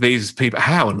vision. These people,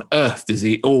 how on earth does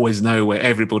he always know where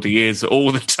everybody is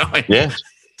all the time? Yeah.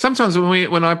 Sometimes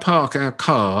when I park our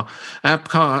car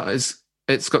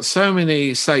it's got so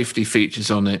many safety features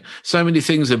on it. So many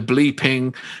things are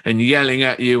bleeping and yelling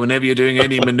at you whenever you're doing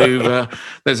any maneuver.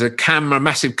 There's a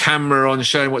massive camera on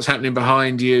showing what's happening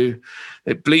behind you.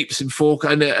 It bleeps in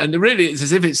forecast, and really it's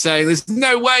as if it's saying, there's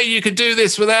no way you could do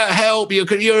this without help.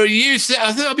 You're a useless.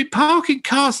 I think I've been parking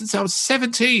cars since I was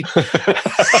 17.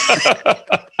 I've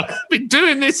been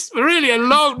doing this for really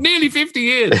nearly 50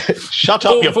 years. Shut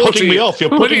up, you're putting me off.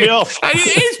 You're putting me off. And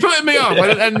it is putting me off.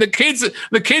 And the kids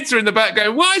are in the back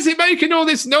going, why is it making all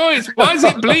this noise? Why is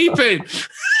it bleeping?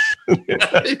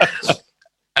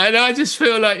 And I just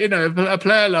feel like, a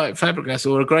player like Fabregas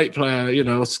or a great player,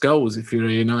 or Scholes, if you're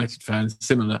a United fan,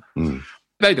 similar.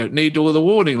 They don't need all the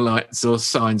warning lights or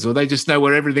signs, or they just know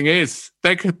where everything is.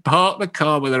 They could park the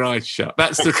car with their eyes shut.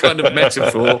 That's the kind of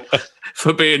metaphor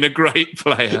for being a great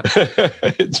player.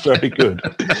 It's very good.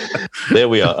 There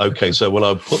we are. Okay, so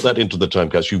I'll put that into the time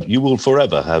capsule. You will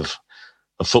forever have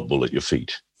a football at your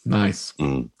feet. Nice.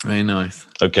 Very nice.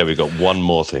 Okay, we've got one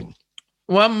more thing.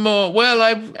 One more. Well,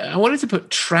 I wanted to put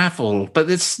travel, but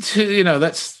it's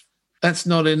that's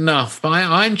not enough. But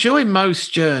I enjoy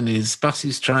most journeys,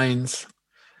 buses, trains.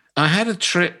 I had a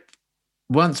trip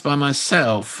once by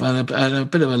myself, and at a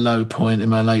bit of a low point in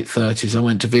my late 30s, I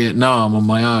went to Vietnam on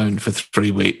my own for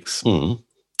 3 weeks.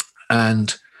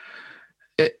 And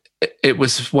it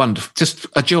was wonderful, just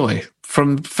a joy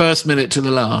from first minute to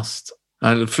the last.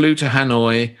 I flew to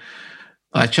Hanoi.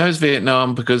 I chose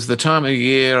Vietnam because the time of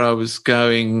year I was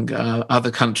going,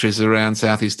 other countries around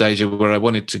Southeast Asia where I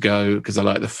wanted to go because I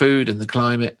like the food and the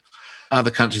climate.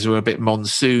 Other countries were a bit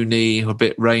monsoony, a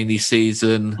bit rainy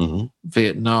season.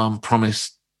 Vietnam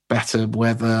promised better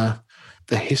weather.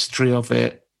 The history of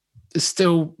it is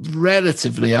still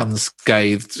relatively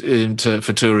unscathed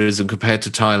for tourism compared to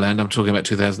Thailand. I'm talking about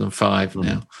 2005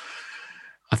 now.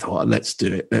 I thought, let's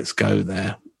do it. Let's go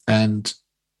there. And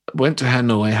went to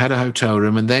Hanoi, had a hotel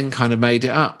room, and then kind of made it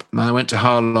up. And I went to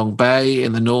Ha Long Bay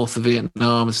in the north of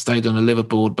Vietnam and stayed on a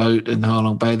liveaboard boat in Ha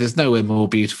Long Bay. There's nowhere more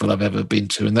beautiful I've ever been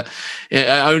to. And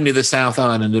only the South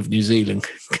Island of New Zealand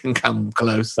can come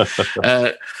close.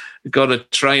 Got a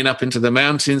train up into the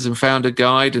mountains and found a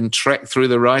guide and trekked through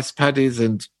the rice paddies,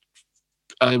 and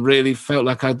I really felt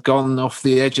like I'd gone off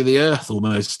the edge of the earth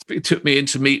almost. It took me in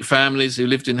to meet families who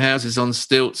lived in houses on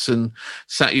stilts and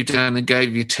sat you down and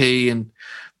gave you tea and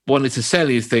wanted to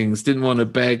sell you things, didn't want to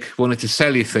beg, wanted to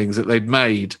sell you things that they'd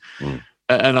made.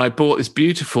 And I bought this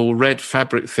beautiful red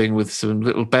fabric thing with some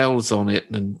little bells on it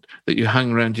and that you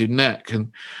hung around your neck.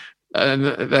 And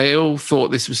they all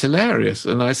thought this was hilarious.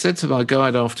 And I said to my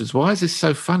guide afterwards, why is this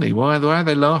so funny? Why are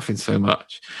they laughing so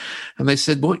much? And they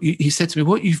said, he said to me,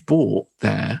 what you've bought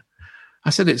there. I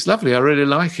said, it's lovely. I really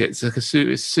like it. It's like it's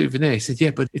a souvenir. He said,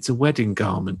 yeah, but it's a wedding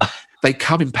garment. They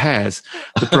come in pairs.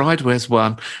 The bride wears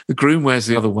one. The groom wears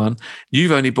the other one.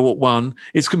 You've only bought one.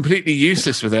 It's completely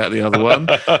useless without the other one.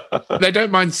 They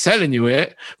don't mind selling you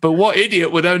it, but what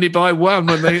idiot would only buy one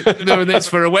when it's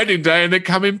for a wedding day and they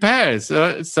come in pairs?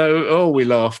 We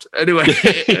laughed. Anyway,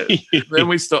 then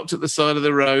we stopped at the side of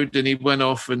the road and he went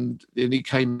off and he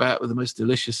came back with the most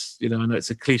delicious, I know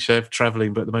it's a cliche of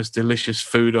traveling, but the most delicious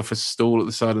food off a stall at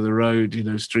the side of the road,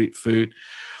 street food.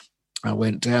 I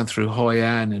went down through Hoi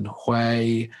An and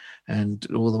Hue and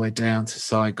all the way down to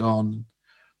Saigon.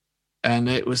 And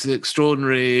it was an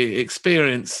extraordinary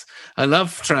experience. I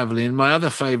love traveling. My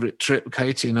other favorite trip,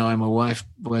 Katie and I, my wife,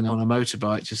 went on a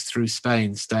motorbike just through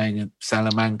Spain, staying at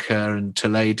Salamanca and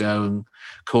Toledo and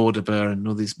Cordoba and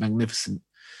all these magnificent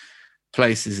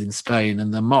places in Spain.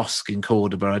 And the mosque in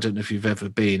Cordoba, I don't know if you've ever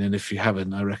been, and if you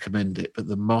haven't, I recommend it. But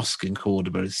the mosque in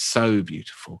Cordoba is so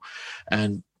beautiful.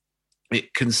 And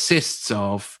it consists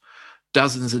of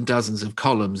dozens and dozens of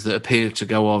columns that appear to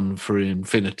go on for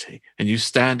infinity. And you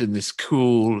stand in this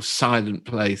cool, silent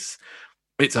place.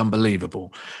 It's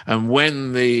unbelievable. And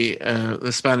when the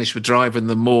Spanish were driving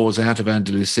the Moors out of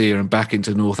Andalusia and back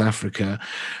into North Africa,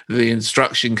 the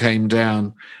instruction came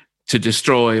down to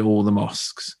destroy all the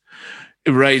mosques,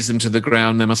 raze them to the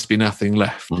ground. There must be nothing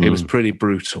left. It was pretty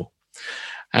brutal.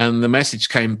 And the message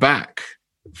came back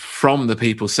from the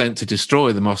people sent to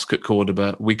destroy the mosque at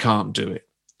Cordoba: we can't do it.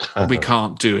 We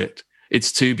can't do it.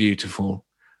 It's too beautiful.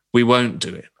 We won't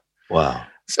do it. Wow.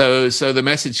 So the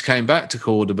message came back to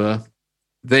Cordoba: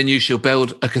 then you shall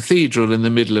build a cathedral in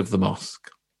the middle of the mosque.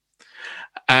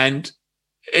 And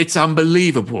it's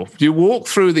unbelievable. You walk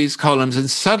through these columns and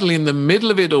suddenly in the middle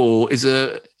of it all is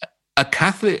a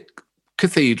Catholic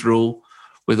cathedral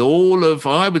with all of,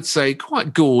 I would say,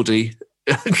 quite gaudy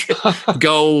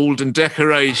gold and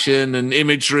decoration and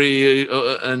imagery,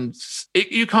 and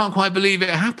you can't quite believe it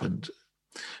happened.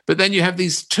 But then you have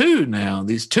these two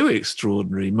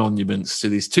extraordinary monuments to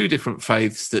these two different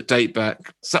faiths that date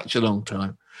back such a long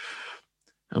time.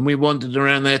 And we wandered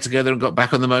around there together and got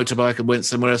back on the motorbike and went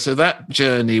somewhere else. So that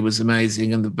journey was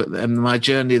amazing. And my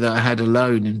journey that I had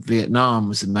alone in Vietnam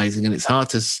was amazing. And it's hard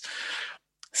to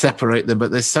separate them,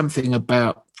 but there's something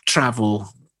about travel,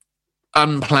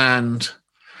 unplanned,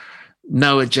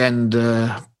 no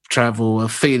agenda travel, a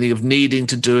feeling of needing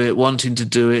to do it, wanting to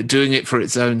do it, doing it for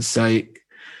its own sake.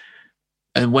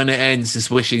 And when it ends, just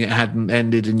wishing it hadn't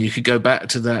ended and you could go back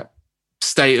to that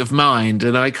state of mind.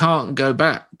 And I can't go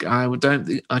back. I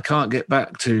can't get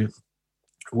back to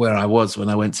where I was when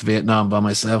I went to Vietnam by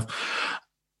myself.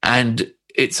 And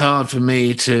it's hard for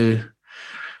me to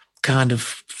kind of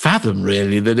fathom,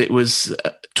 really, that it was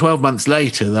 12 months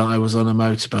later that I was on a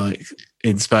motorbike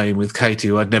in Spain with Katie,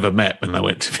 who I'd never met when I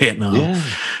went to Vietnam. Yeah.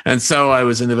 And so I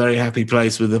was in a very happy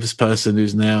place with this person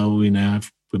who's now, we're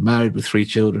married with 3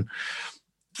 children.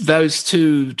 Those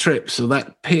 2 trips, or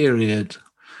that period.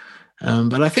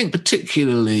 But I think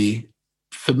particularly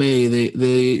for me,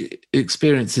 the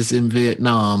experiences in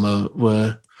Vietnam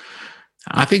were,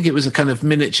 I think it was a kind of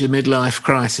miniature midlife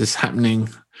crisis happening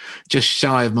just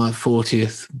shy of my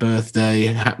 40th birthday,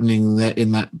 happening there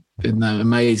in that in that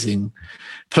amazing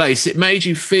place. It made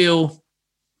you feel,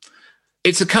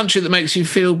 it's a country that makes you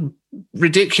feel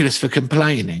ridiculous for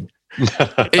complaining.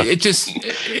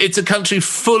 It's a country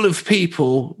full of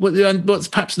people. What's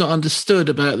perhaps not understood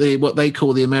about what they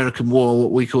call the American War,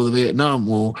 what we call the Vietnam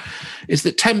War, is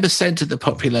that 10% of the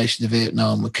population of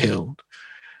Vietnam were killed.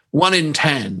 1 in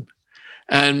 10.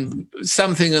 And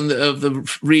something of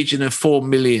the region of 4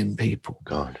 million people.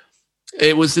 God.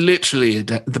 It was literally,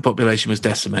 the population was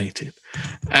decimated.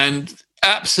 And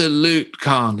absolute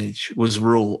carnage was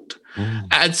wrought.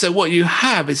 And so what you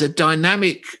have is a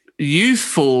dynamic,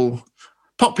 youthful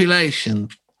population,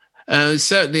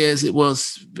 certainly as it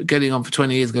was getting on for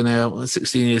 20 years ago now,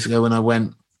 16 years ago when I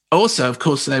went. Also, of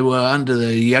course, they were under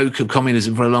the yoke of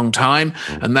communism for a long time,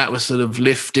 and that was sort of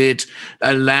lifted,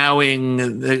 allowing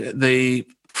the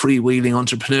freewheeling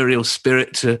entrepreneurial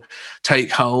spirit to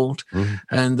take hold.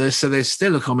 And so there's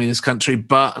still a communist country,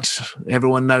 but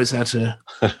everyone knows how to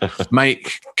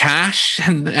make cash,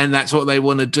 and that's what they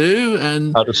want to do.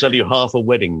 And how to sell you half a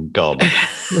wedding garment.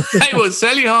 They will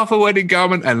sell you half a wedding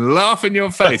garment and laugh in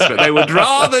your face, but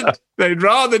they'd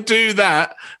rather do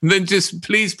that than just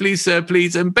please, sir,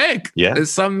 please, and beg. Yeah.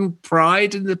 There's some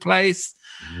pride in the place.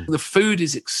 The food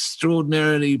is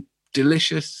extraordinarily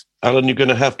delicious. Alan, you're going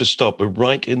to have to stop. We're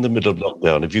right in the middle of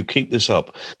lockdown. If you keep this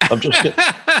up, I'm just going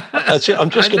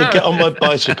to get on my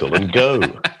bicycle and go.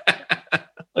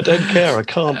 I don't care. I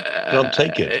can't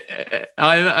take it.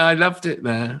 I loved it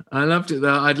there.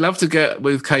 I'd love to get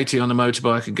with Katie on a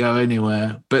motorbike and go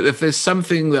anywhere. But if there's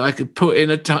something that I could put in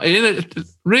a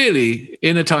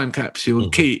time capsule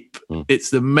and keep, it's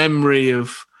the memory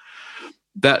of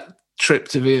that trip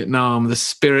to Vietnam, the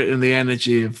spirit and the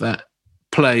energy of that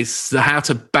place, how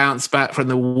to bounce back from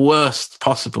the worst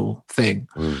possible thing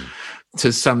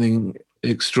to something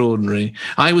extraordinary.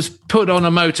 I was put on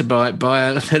a motorbike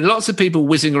by lots of people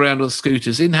whizzing around on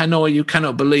scooters. In Hanoi, you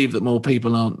cannot believe that more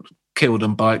people aren't killed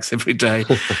on bikes every day.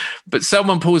 But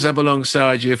someone pulls up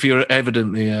alongside you if you're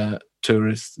evidently a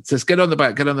tourist. It says, get on the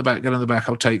back,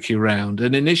 I'll take you around.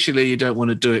 And initially you don't want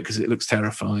to do it because it looks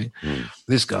terrifying.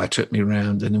 This guy took me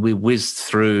around and we whizzed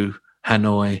through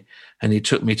Hanoi, and he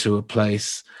took me to a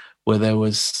place where there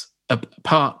was a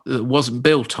part that wasn't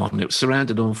built on. It was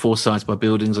surrounded on 4 sides by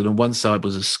buildings, and on one side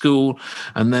was a school,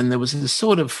 and then there was a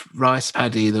sort of rice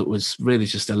paddy that was really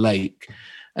just a lake,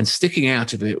 and sticking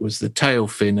out of it was the tail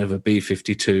fin of a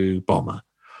B-52 bomber.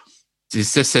 He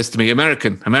just says to me,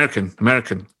 American.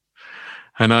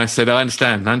 And I said, I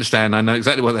understand, I know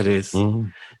exactly what that is.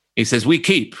 He says, we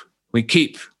keep.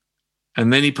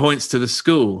 And then he points to the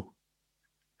school.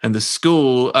 And the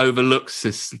school overlooks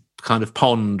this kind of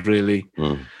pond, really,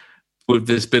 with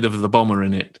this bit of the bomber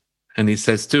in it. And he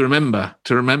says, to remember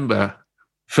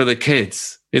for the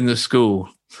kids in the school.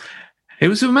 It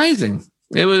was amazing.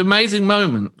 It was an amazing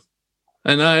moment.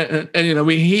 And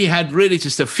he had really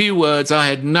just a few words. I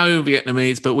had no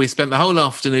Vietnamese, but we spent the whole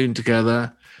afternoon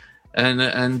together.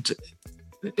 And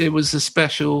it was a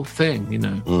special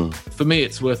thing, For me,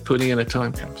 it's worth putting in a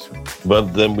time capsule. Well,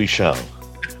 then we shall.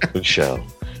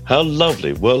 How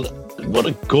lovely. Well, what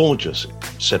a gorgeous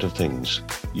set of things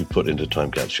you put into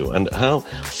Time Capsule, and how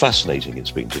fascinating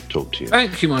it's been to talk to you.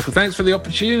 Thank you, Michael. Thanks for the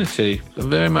opportunity. I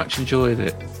very much enjoyed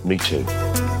it. Me too.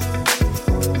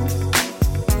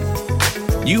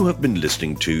 You have been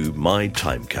listening to My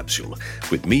Time Capsule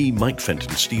with me, Mike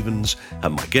Fenton Stevens,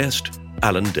 and my guest,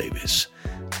 Alan Davies.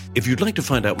 If you'd like to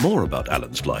find out more about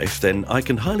Alan's life, then I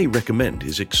can highly recommend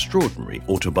his extraordinary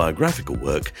autobiographical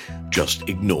work, Just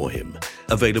Ignore Him,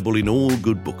 available in all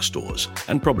good bookstores,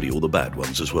 and probably all the bad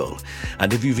ones as well.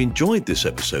 And if you've enjoyed this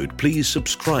episode, please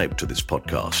subscribe to this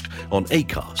podcast on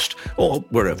Acast, or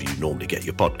wherever you normally get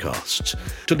your podcasts,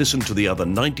 to listen to the other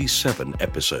 97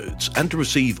 episodes, and to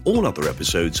receive all other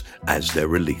episodes as they're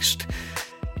released.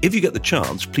 If you get the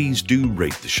chance, please do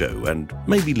rate the show and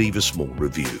maybe leave a small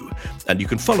review. And you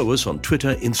can follow us on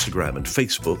Twitter, Instagram and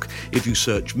Facebook if you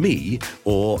search me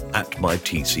or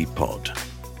 @mytcpod.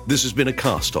 This has been a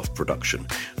Cast-Off production.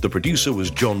 The producer was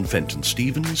John Fenton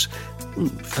Stevens.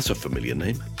 That's a familiar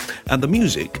name. And the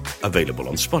music, available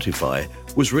on Spotify,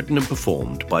 was written and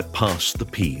performed by Pass the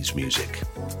Peas Music.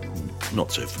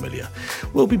 Not so familiar.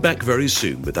 We'll be back very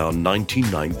soon with our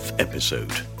 99th episode.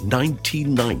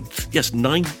 99th. Yes,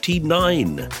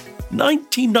 99.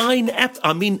 99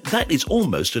 I mean, that is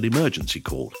almost an emergency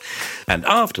call. And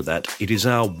after that, it is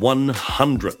our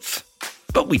 100th.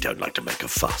 But we don't like to make a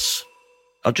fuss.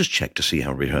 I'll just check to see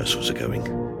how rehearsals are going.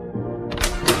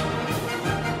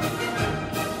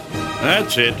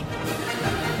 That's it.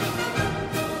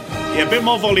 Yeah, a bit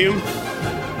more volume.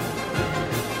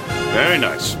 Very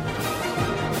nice.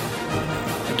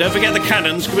 Don't forget the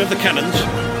cannons. Can we have the cannons?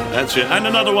 That's it. And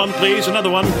another one, please. Another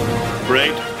one.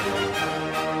 Great.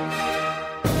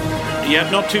 Yeah,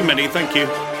 not too many, thank you.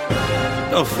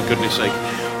 Oh, for goodness sake.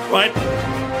 Right.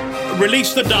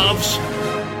 Release the doves.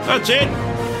 That's it.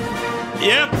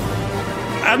 Yep.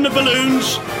 And the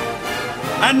balloons.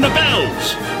 And the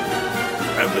bells.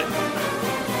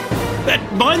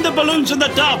 Mind the balloons and the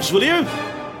doves, will you?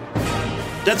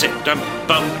 That's it. Dum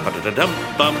bum ba-da-da-dum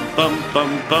bum bum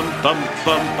bum bum bum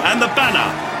bum. And the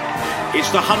banner. It's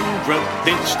the 100th.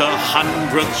 It's the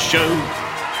 100th show.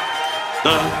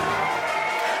 The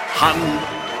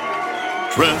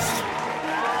 100th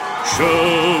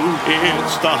show.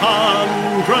 It's the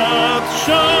 100th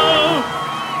show.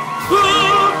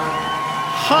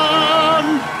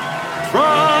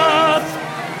 100th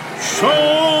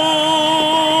show.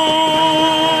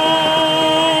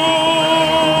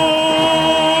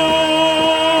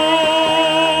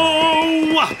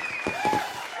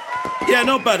 Yeah,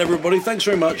 not bad, everybody. Thanks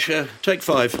very much. Take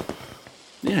 5.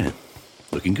 Yeah,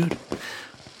 looking good.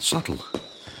 Subtle.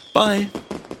 Bye.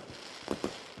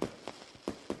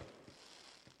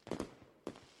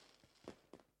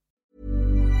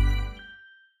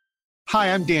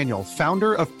 Hi, I'm Daniel,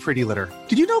 founder of Pretty Litter.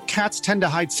 Did you know cats tend to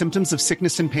hide symptoms of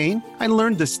sickness and pain? I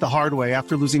learned this the hard way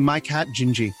after losing my cat,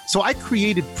 Gingy. So I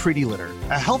created Pretty Litter,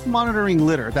 a health monitoring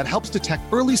litter that helps detect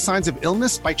early signs of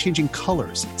illness by changing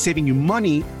colors, saving you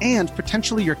money and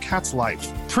potentially your cat's life.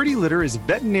 Pretty Litter is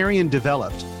veterinarian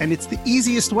developed, and it's the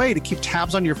easiest way to keep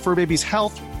tabs on your fur baby's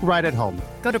health right at home.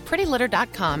 Go to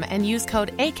prettylitter.com and use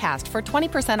code ACAST for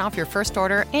 20% off your first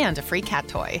order and a free cat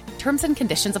toy. Terms and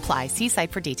conditions apply. See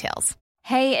site for details.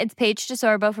 Hey, it's Paige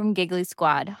DeSorbo from Giggly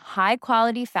Squad. High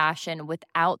quality fashion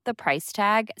without the price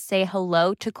tag. Say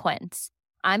hello to Quince.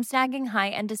 I'm snagging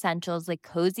high-end essentials like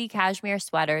cozy cashmere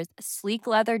sweaters, sleek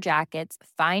leather jackets,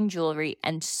 fine jewelry,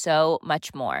 and so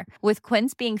much more. With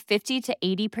Quince being 50 to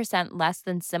 80% less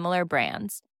than similar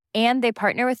brands. And they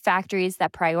partner with factories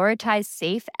that prioritize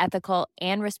safe, ethical,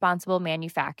 and responsible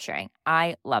manufacturing.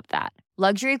 I love that.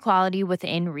 Luxury quality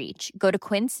within reach. Go to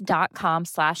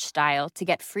quince.com/style to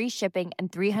get free shipping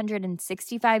and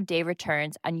 365-day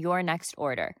returns on your next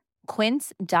order.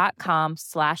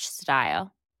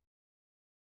 Quince.com/style.